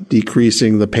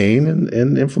decreasing the pain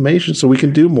and inflammation, so we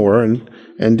can do more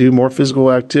and do more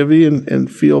physical activity and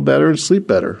feel better and sleep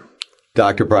better.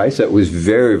 Dr. Price, that was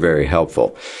very, very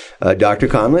helpful. Dr.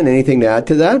 Conlon, anything to add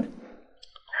to that?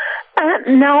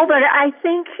 No, but I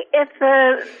think if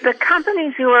the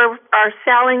companies who are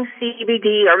selling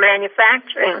CBD or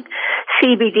manufacturing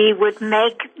CBD would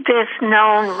make this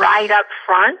known right up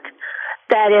front,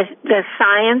 that is, the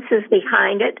science is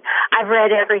behind it. I've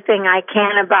read everything I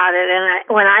can about it,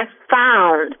 and when I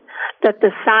found that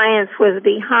the science was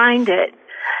behind it,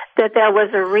 that there was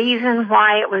a reason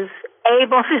why it was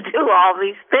able to do all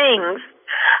these things,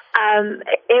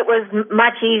 it was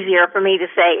much easier for me to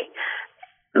say,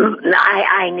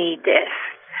 I need this.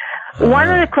 One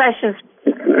of the questions,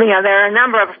 there are a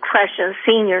number of questions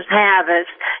seniors have is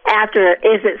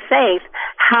it safe?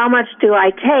 How much do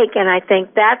I take? And I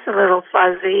think that's a little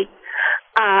fuzzy.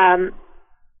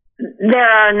 There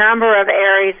are a number of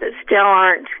areas that still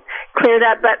aren't cleared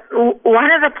up, but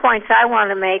one of the points I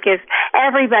want to make is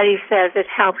everybody says it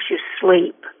helps you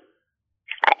sleep.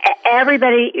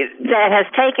 Everybody that has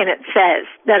taken it says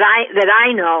that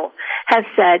I know has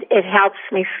said it helps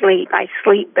me sleep. I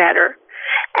sleep better.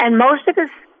 And most of us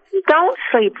don't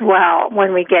sleep well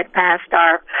when we get past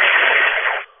our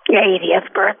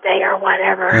 80th birthday or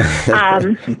whatever.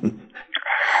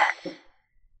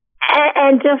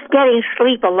 And just getting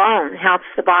sleep alone helps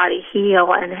the body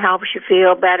heal and helps you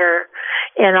feel better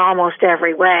in almost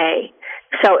every way.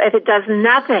 So if it does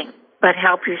nothing but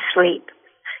help you sleep,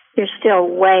 you're still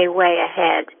way, way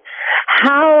ahead.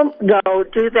 How, though,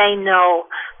 do they know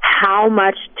how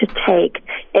much to take?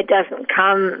 It doesn't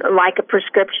come like a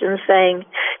prescription saying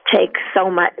take so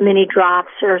many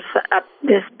drops or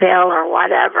this pill or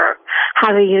whatever.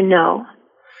 How do you know?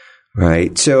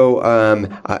 Right. So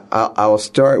I'll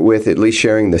start with at least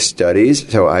sharing the studies.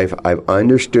 So I've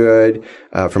understood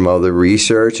from all the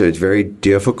research that it's very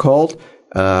difficult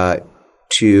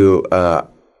to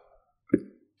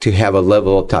have a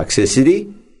level of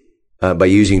toxicity by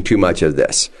using too much of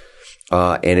this.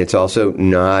 And it's also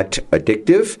not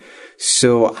addictive.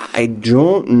 So I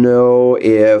don't know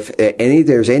if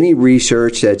there's any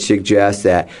research that suggests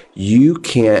that you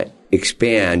can't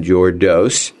expand your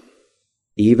dose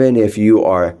even if you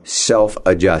are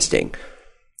self-adjusting.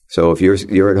 So if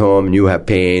you're at home and you have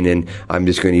pain, and I'm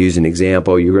just going to use an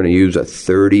example, you're going to use a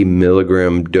 30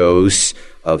 milligram dose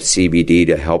of CBD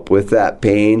to help with that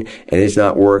pain, and it's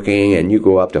not working, and you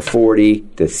go up to 40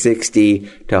 to 60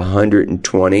 to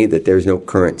 120, that there's no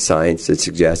current science that's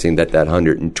suggesting that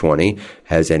 120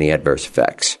 has any adverse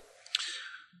effects.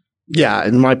 Yeah,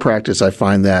 in my practice, I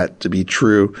find that to be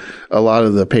true. A lot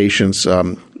of the patients,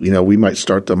 we might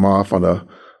start them off on a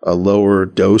lower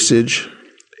dosage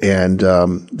and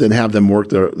then have them work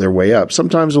their way up.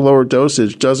 Sometimes a lower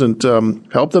dosage doesn't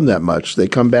help them that much. They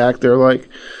come back, they're like,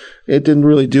 it didn't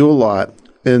really do a lot.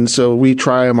 And so we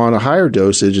try them on a higher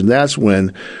dosage, and that's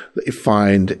when they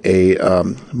find a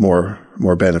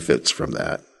more benefits from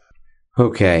that.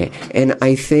 Okay. And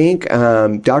I think,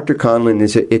 Dr. Conlon,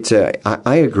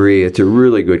 I agree. It's a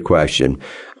really good question.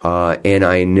 And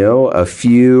I know a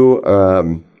few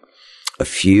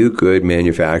good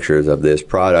manufacturers of this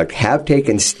product have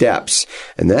taken steps,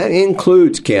 and that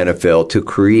includes Canafil, to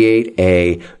create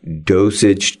a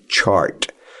dosage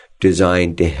chart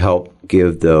designed to help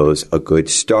give those a good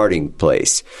starting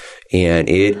place. And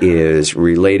it is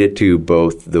related to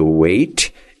both the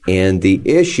weight and the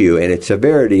issue and its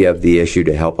severity of the issue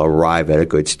to help arrive at a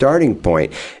good starting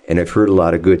point. And I've heard a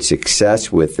lot of good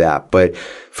success with that. But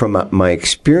from my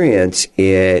experience,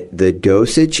 the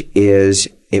dosage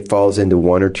it falls into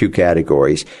one or two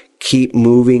categories. Keep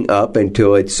moving up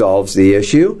until it solves the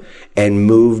issue, and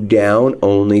move down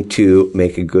only to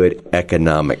make a good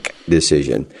economic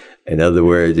decision. In other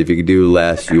words, if you could do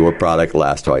less, your product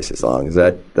lasts twice as long. Does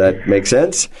that make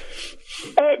sense?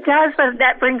 It does, but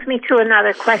that brings me to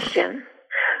another question.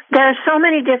 There are so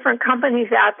many different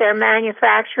companies out there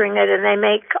manufacturing it, and they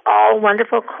make all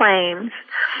wonderful claims.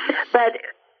 But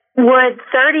would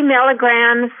 30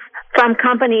 milligrams from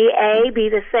company A be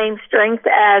the same strength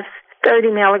as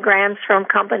 30 milligrams from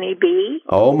Company B?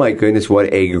 Oh, my goodness.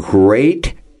 What a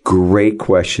great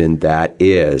question that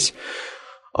is.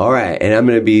 All right. And I'm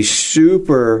going to be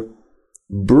super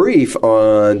brief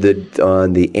on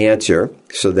the answer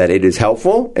so that it is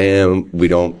helpful and we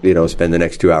don't, spend the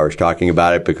next 2 hours talking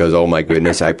about it because, oh my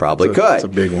goodness, I probably could. That's a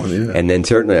big one, yeah. And then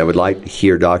certainly I would like to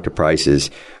hear Dr.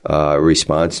 Price's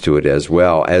response to it as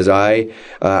well. As I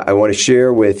want to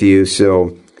share with you,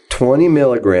 so 20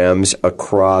 milligrams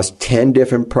across 10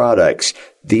 different products,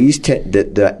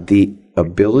 the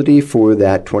ability for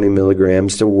that 20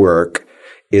 milligrams to work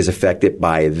is affected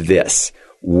by this.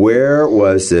 Where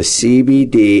was the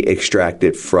CBD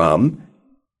extracted from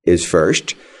is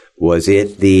first. Was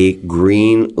it the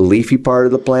green leafy part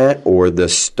of the plant or the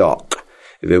stalk?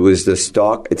 If it was the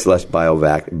stalk, it's less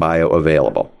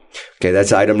bioavailable. Okay,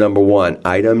 that's item number one.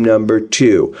 Item number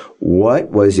two, what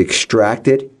was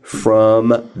extracted from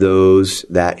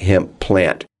that hemp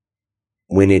plant?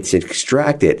 When it's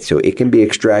extracted, so it can be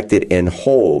extracted in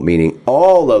whole, meaning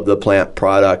all of the plant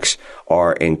products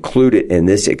are included in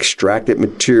this extracted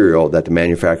material that the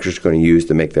manufacturer is going to use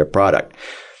to make their product.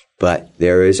 But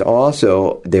there has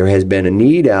been a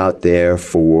need out there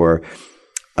for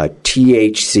a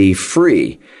THC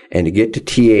free. And to get to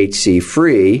THC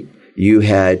free, you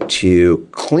had to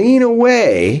clean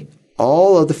away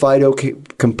all of the phyto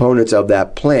components of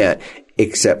that plant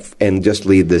and just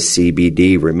leave the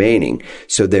CBD remaining.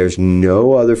 So there's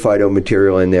no other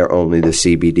phytomaterial in there, only the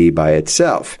CBD by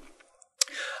itself.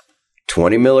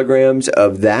 20 milligrams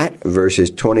of that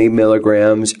versus 20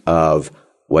 milligrams of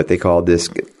what they call this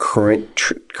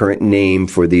current name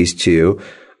for these two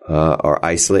are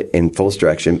isolate and full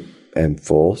spectrum.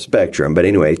 But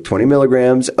anyway, 20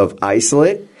 milligrams of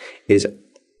isolate is,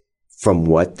 from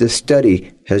what the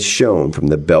study has shown, from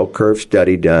the bell curve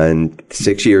study done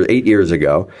 8 years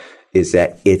ago, is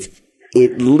that it's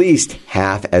at least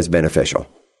half as beneficial.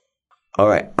 All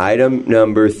right, item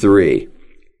number 3.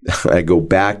 I go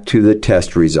back to the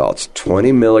test results.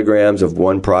 20 milligrams of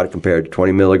one product compared to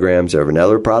 20 milligrams of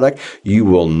another product. You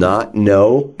will not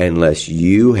know unless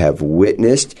you have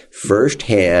witnessed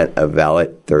firsthand a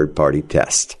valid third-party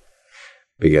test.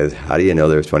 Because how do you know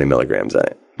there's 20 milligrams in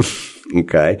it?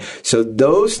 Okay, so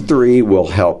those 3 will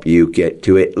help you get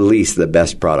to at least the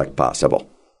best product possible.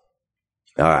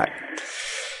 All right.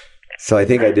 So I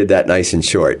think I did that nice and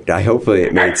short. Hopefully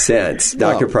it made sense.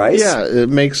 Dr. Price? Yeah, it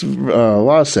makes a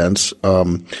lot of sense.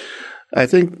 I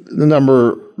think the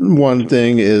number one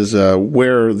thing is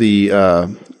where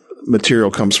the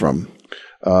material comes from.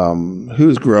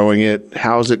 Who's growing it?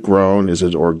 How's it grown? Is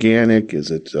it organic? Is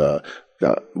it got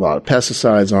a lot of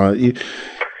pesticides on it?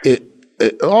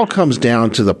 It all comes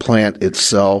down to the plant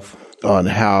itself on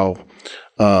how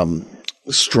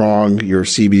strong your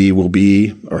CBD will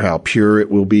be or how pure it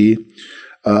will be.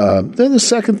 Then the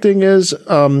second thing is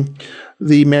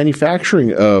the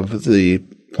manufacturing of the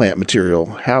plant material.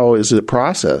 How is it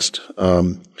processed?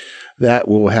 That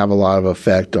will have a lot of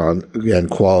effect on, again,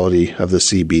 quality of the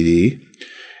CBD.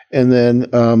 And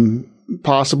then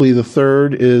possibly the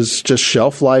third is just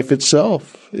shelf life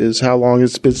itself, is how long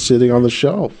it's been sitting on the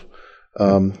shelf.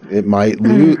 It might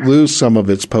lose some of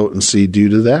its potency due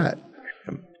to that.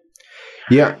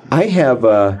 Yeah, I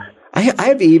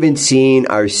have even seen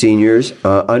our seniors,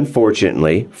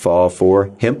 unfortunately, fall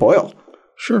for hemp oil.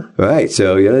 Sure. Right.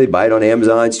 So, they buy it on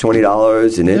Amazon. It's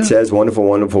 $20 and it says wonderful,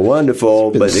 wonderful, wonderful.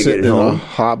 But they get it home. In a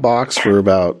hot box for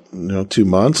about, 2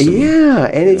 months. Yeah.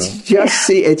 And it's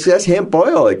just hemp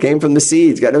oil. It came from the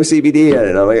seeds, got no CBD in it.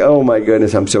 And I'm like, oh my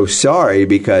goodness, I'm so sorry,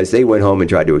 because they went home and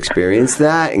tried to experience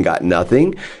that and got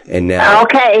nothing. And now.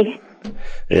 Okay.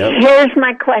 Yep. Here's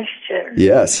my question.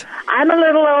 Yes. I'm a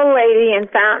little old lady in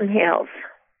Fountain Hills.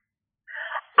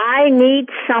 I need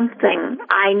something.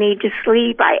 I need to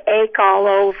sleep. I ache all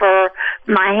over.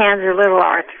 My hands are a little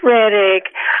arthritic.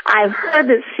 I've heard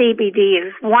that CBD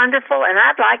is wonderful, and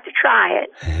I'd like to try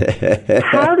it.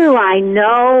 How do I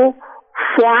know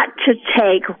what to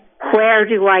take? Where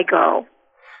do I go?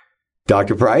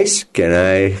 Dr. Price, can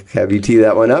I have you tee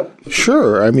that one up?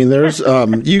 Sure. I mean, there's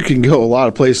you can go a lot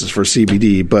of places for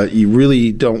CBD, but you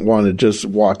really don't want to just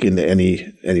walk into any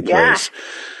place. Yeah.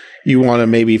 You want to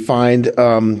maybe find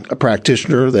a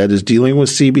practitioner that is dealing with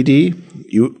CBD.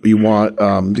 You want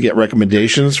to get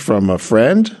recommendations from a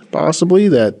friend, possibly,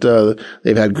 that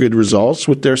they've had good results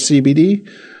with their CBD.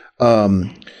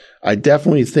 I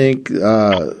definitely think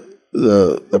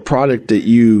the product that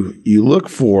you look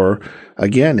for,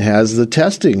 again, has the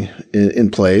testing in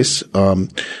place.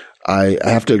 I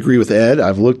have to agree with Ed.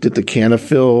 I've looked at the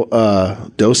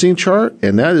Canafil dosing chart,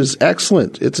 and that is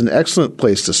excellent. It's an excellent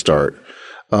place to start.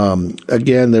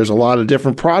 Again, there's a lot of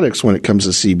different products when it comes to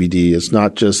CBD. It's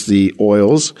not just the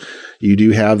oils. You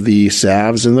do have the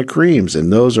salves and the creams,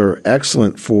 and those are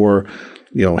excellent for,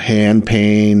 hand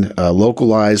pain,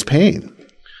 localized pain.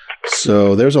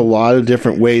 So there's a lot of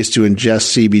different ways to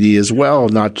ingest CBD as well,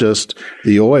 not just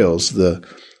the oils.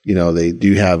 They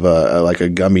do have like a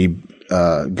gummies.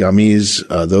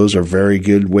 Those are very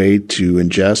good way to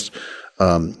ingest.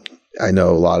 I know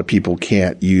a lot of people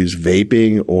can't use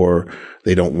vaping, or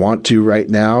they don't want to right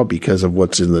now because of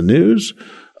what's in the news.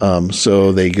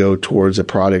 So they go towards a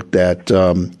product that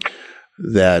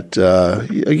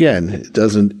again,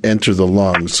 doesn't enter the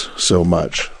lungs so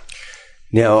much.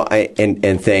 Now,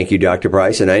 and thank you, Dr.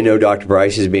 Price. And I know Dr.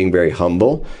 Price is being very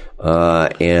humble.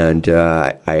 And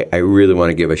I really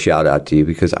want to give a shout out to you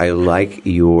because I like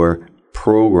your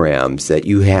programs that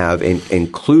you have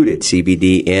included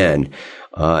CBD in.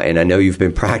 And I know you've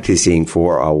been practicing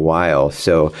for a while.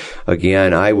 So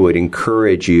again, I would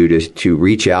encourage you to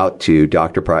reach out to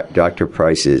Dr.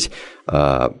 Price's,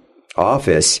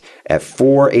 office at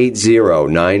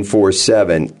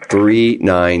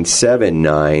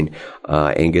 480-947-3979,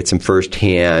 and get some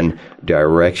firsthand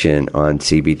direction on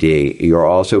CBD. You're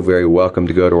also very welcome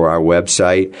to go to our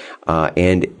website,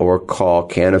 and or call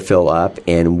Canafil up,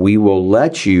 and we will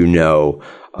let you know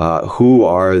who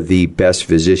are the best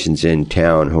physicians in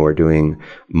town who are doing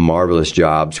marvelous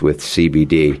jobs with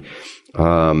CBD.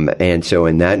 And so,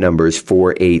 and that number is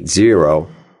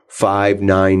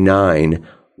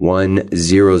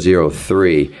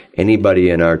 480-599-1003. Anybody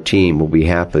in our team will be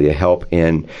happy to help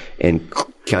and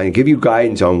kind of give you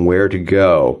guidance on where to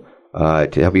go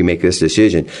to help you make this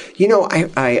decision.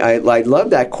 I love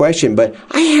that question, but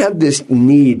I have this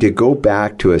need to go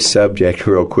back to a subject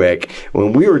real quick.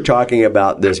 When we were talking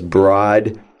about this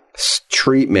broad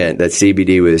treatment that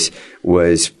CBD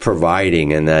was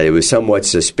providing and that it was somewhat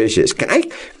suspicious, can I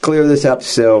clear this up?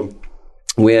 So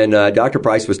when Dr.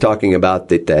 Price was talking about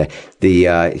that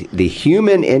the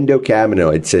human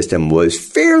endocannabinoid system was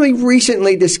fairly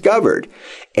recently discovered,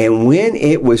 and when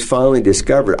it was finally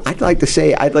discovered, I'd like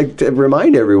to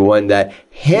remind everyone that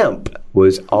hemp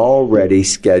was already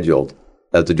scheduled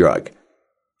as a drug.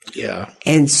 Yeah.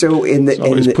 And so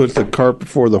always put the cart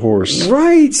before the horse.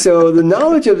 Right. So the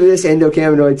knowledge of this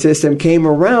endocannabinoid system came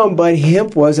around, but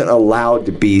hemp wasn't allowed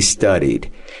to be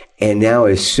studied. And now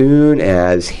as soon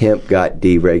as hemp got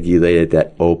deregulated,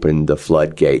 that opened the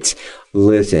floodgates.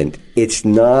 Listen, it's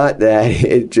not that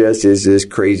it just is this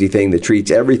crazy thing that treats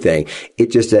everything.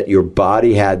 It's just that your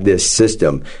body had this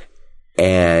system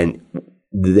and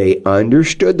they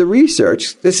understood the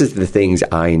research. This is the things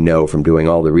I know from doing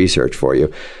all the research for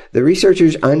you. The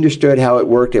researchers understood how it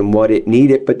worked and what it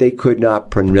needed, but they could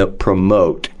not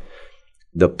promote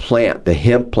the plant, the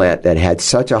hemp plant that had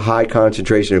such a high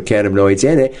concentration of cannabinoids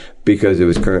in it because it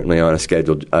was currently on a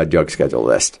drug schedule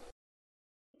list.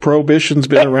 Prohibition's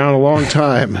been around a long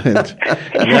time, and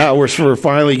now we're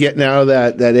finally getting out of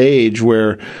that age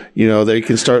where they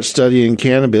can start studying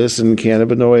cannabis and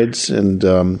cannabinoids and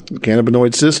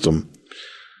cannabinoid system.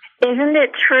 Isn't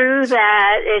it true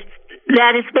that it's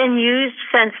been used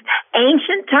since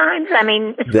ancient times? I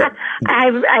mean,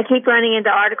 I keep running into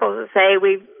articles that say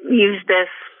we've used this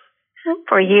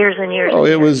for years and years. Oh,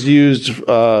 it was used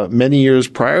many years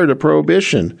prior to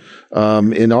Prohibition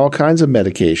in all kinds of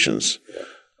medications.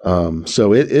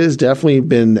 So it has definitely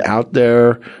been out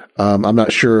there. I'm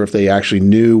not sure if they actually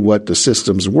knew what the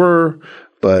systems were,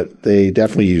 but they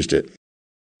definitely used it.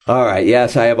 All right.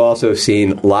 Yes, I have also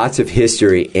seen lots of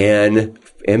history in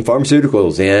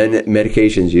pharmaceuticals and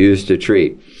medications used to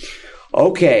treat.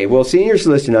 Okay. Well, seniors,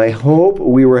 listen, I hope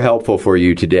we were helpful for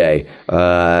you today.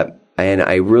 And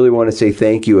I really want to say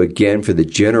thank you again for the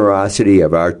generosity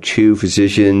of our two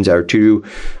physicians, our two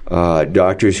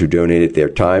doctors who donated their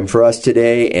time for us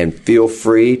today. And feel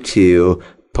free to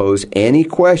pose any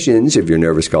questions if you're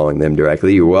nervous calling them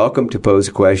directly. You're welcome to pose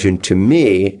a question to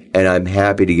me, and I'm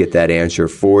happy to get that answer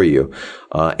for you.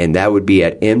 And that would be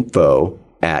at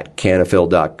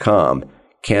info@canafil.com.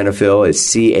 Canafil is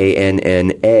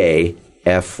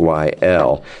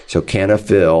CANNAFYL. So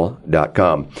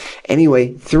canafil.com.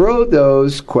 Anyway, throw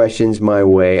those questions my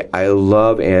way. I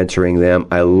love answering them.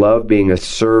 I love being a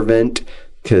servant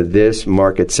to this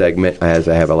market segment, as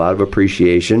I have a lot of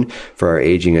appreciation for our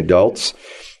aging adults.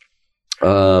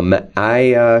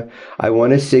 I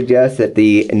want to suggest that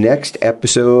the next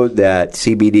episode that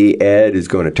CBD Ed is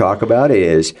going to talk about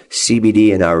is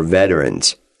CBD and our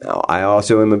veterans. Now, I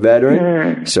also am a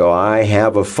veteran, so I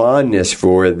have a fondness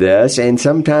for this, and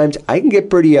sometimes I can get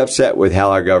pretty upset with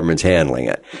how our government's handling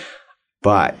it.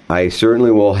 But I certainly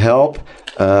will help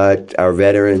our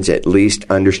veterans at least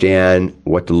understand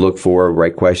what to look for,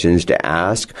 right questions to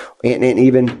ask, and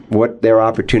even what their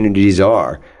opportunities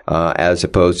are, as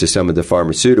opposed to some of the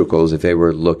pharmaceuticals if they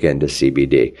were to look into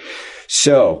CBD.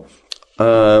 So,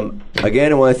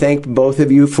 again, I want to thank both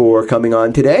of you for coming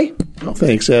on today. Well,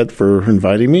 thanks, Ed, for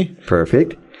inviting me.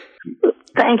 Perfect.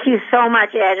 Thank you so much,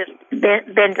 Ed.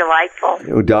 It's been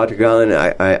delightful. Dr. Collin,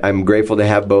 I'm grateful to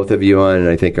have both of you on, and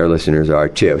I think our listeners are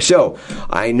too. So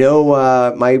I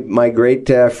know my great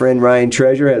friend Ryan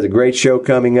Treasure has a great show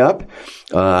coming up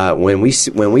when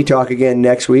we talk again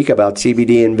next week about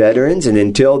CBD and veterans. And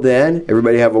until then,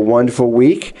 everybody have a wonderful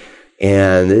week.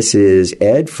 And this is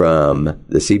Ed from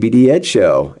the CBD Ed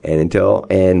Show.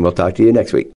 And we'll talk to you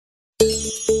next week.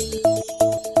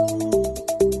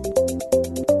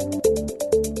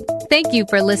 Thank you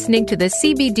for listening to the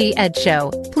CBD Ed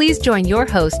Show. Please join your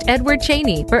host, Edward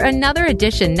Cheney, for another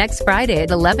edition next Friday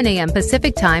at 11 a.m.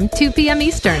 Pacific Time, 2 p.m.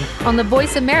 Eastern, on the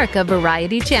Voice America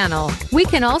Variety Channel. We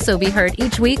can also be heard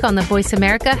each week on the Voice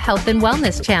America Health and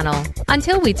Wellness Channel.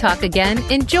 Until we talk again,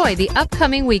 enjoy the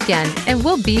upcoming weekend, and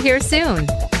we'll be here soon.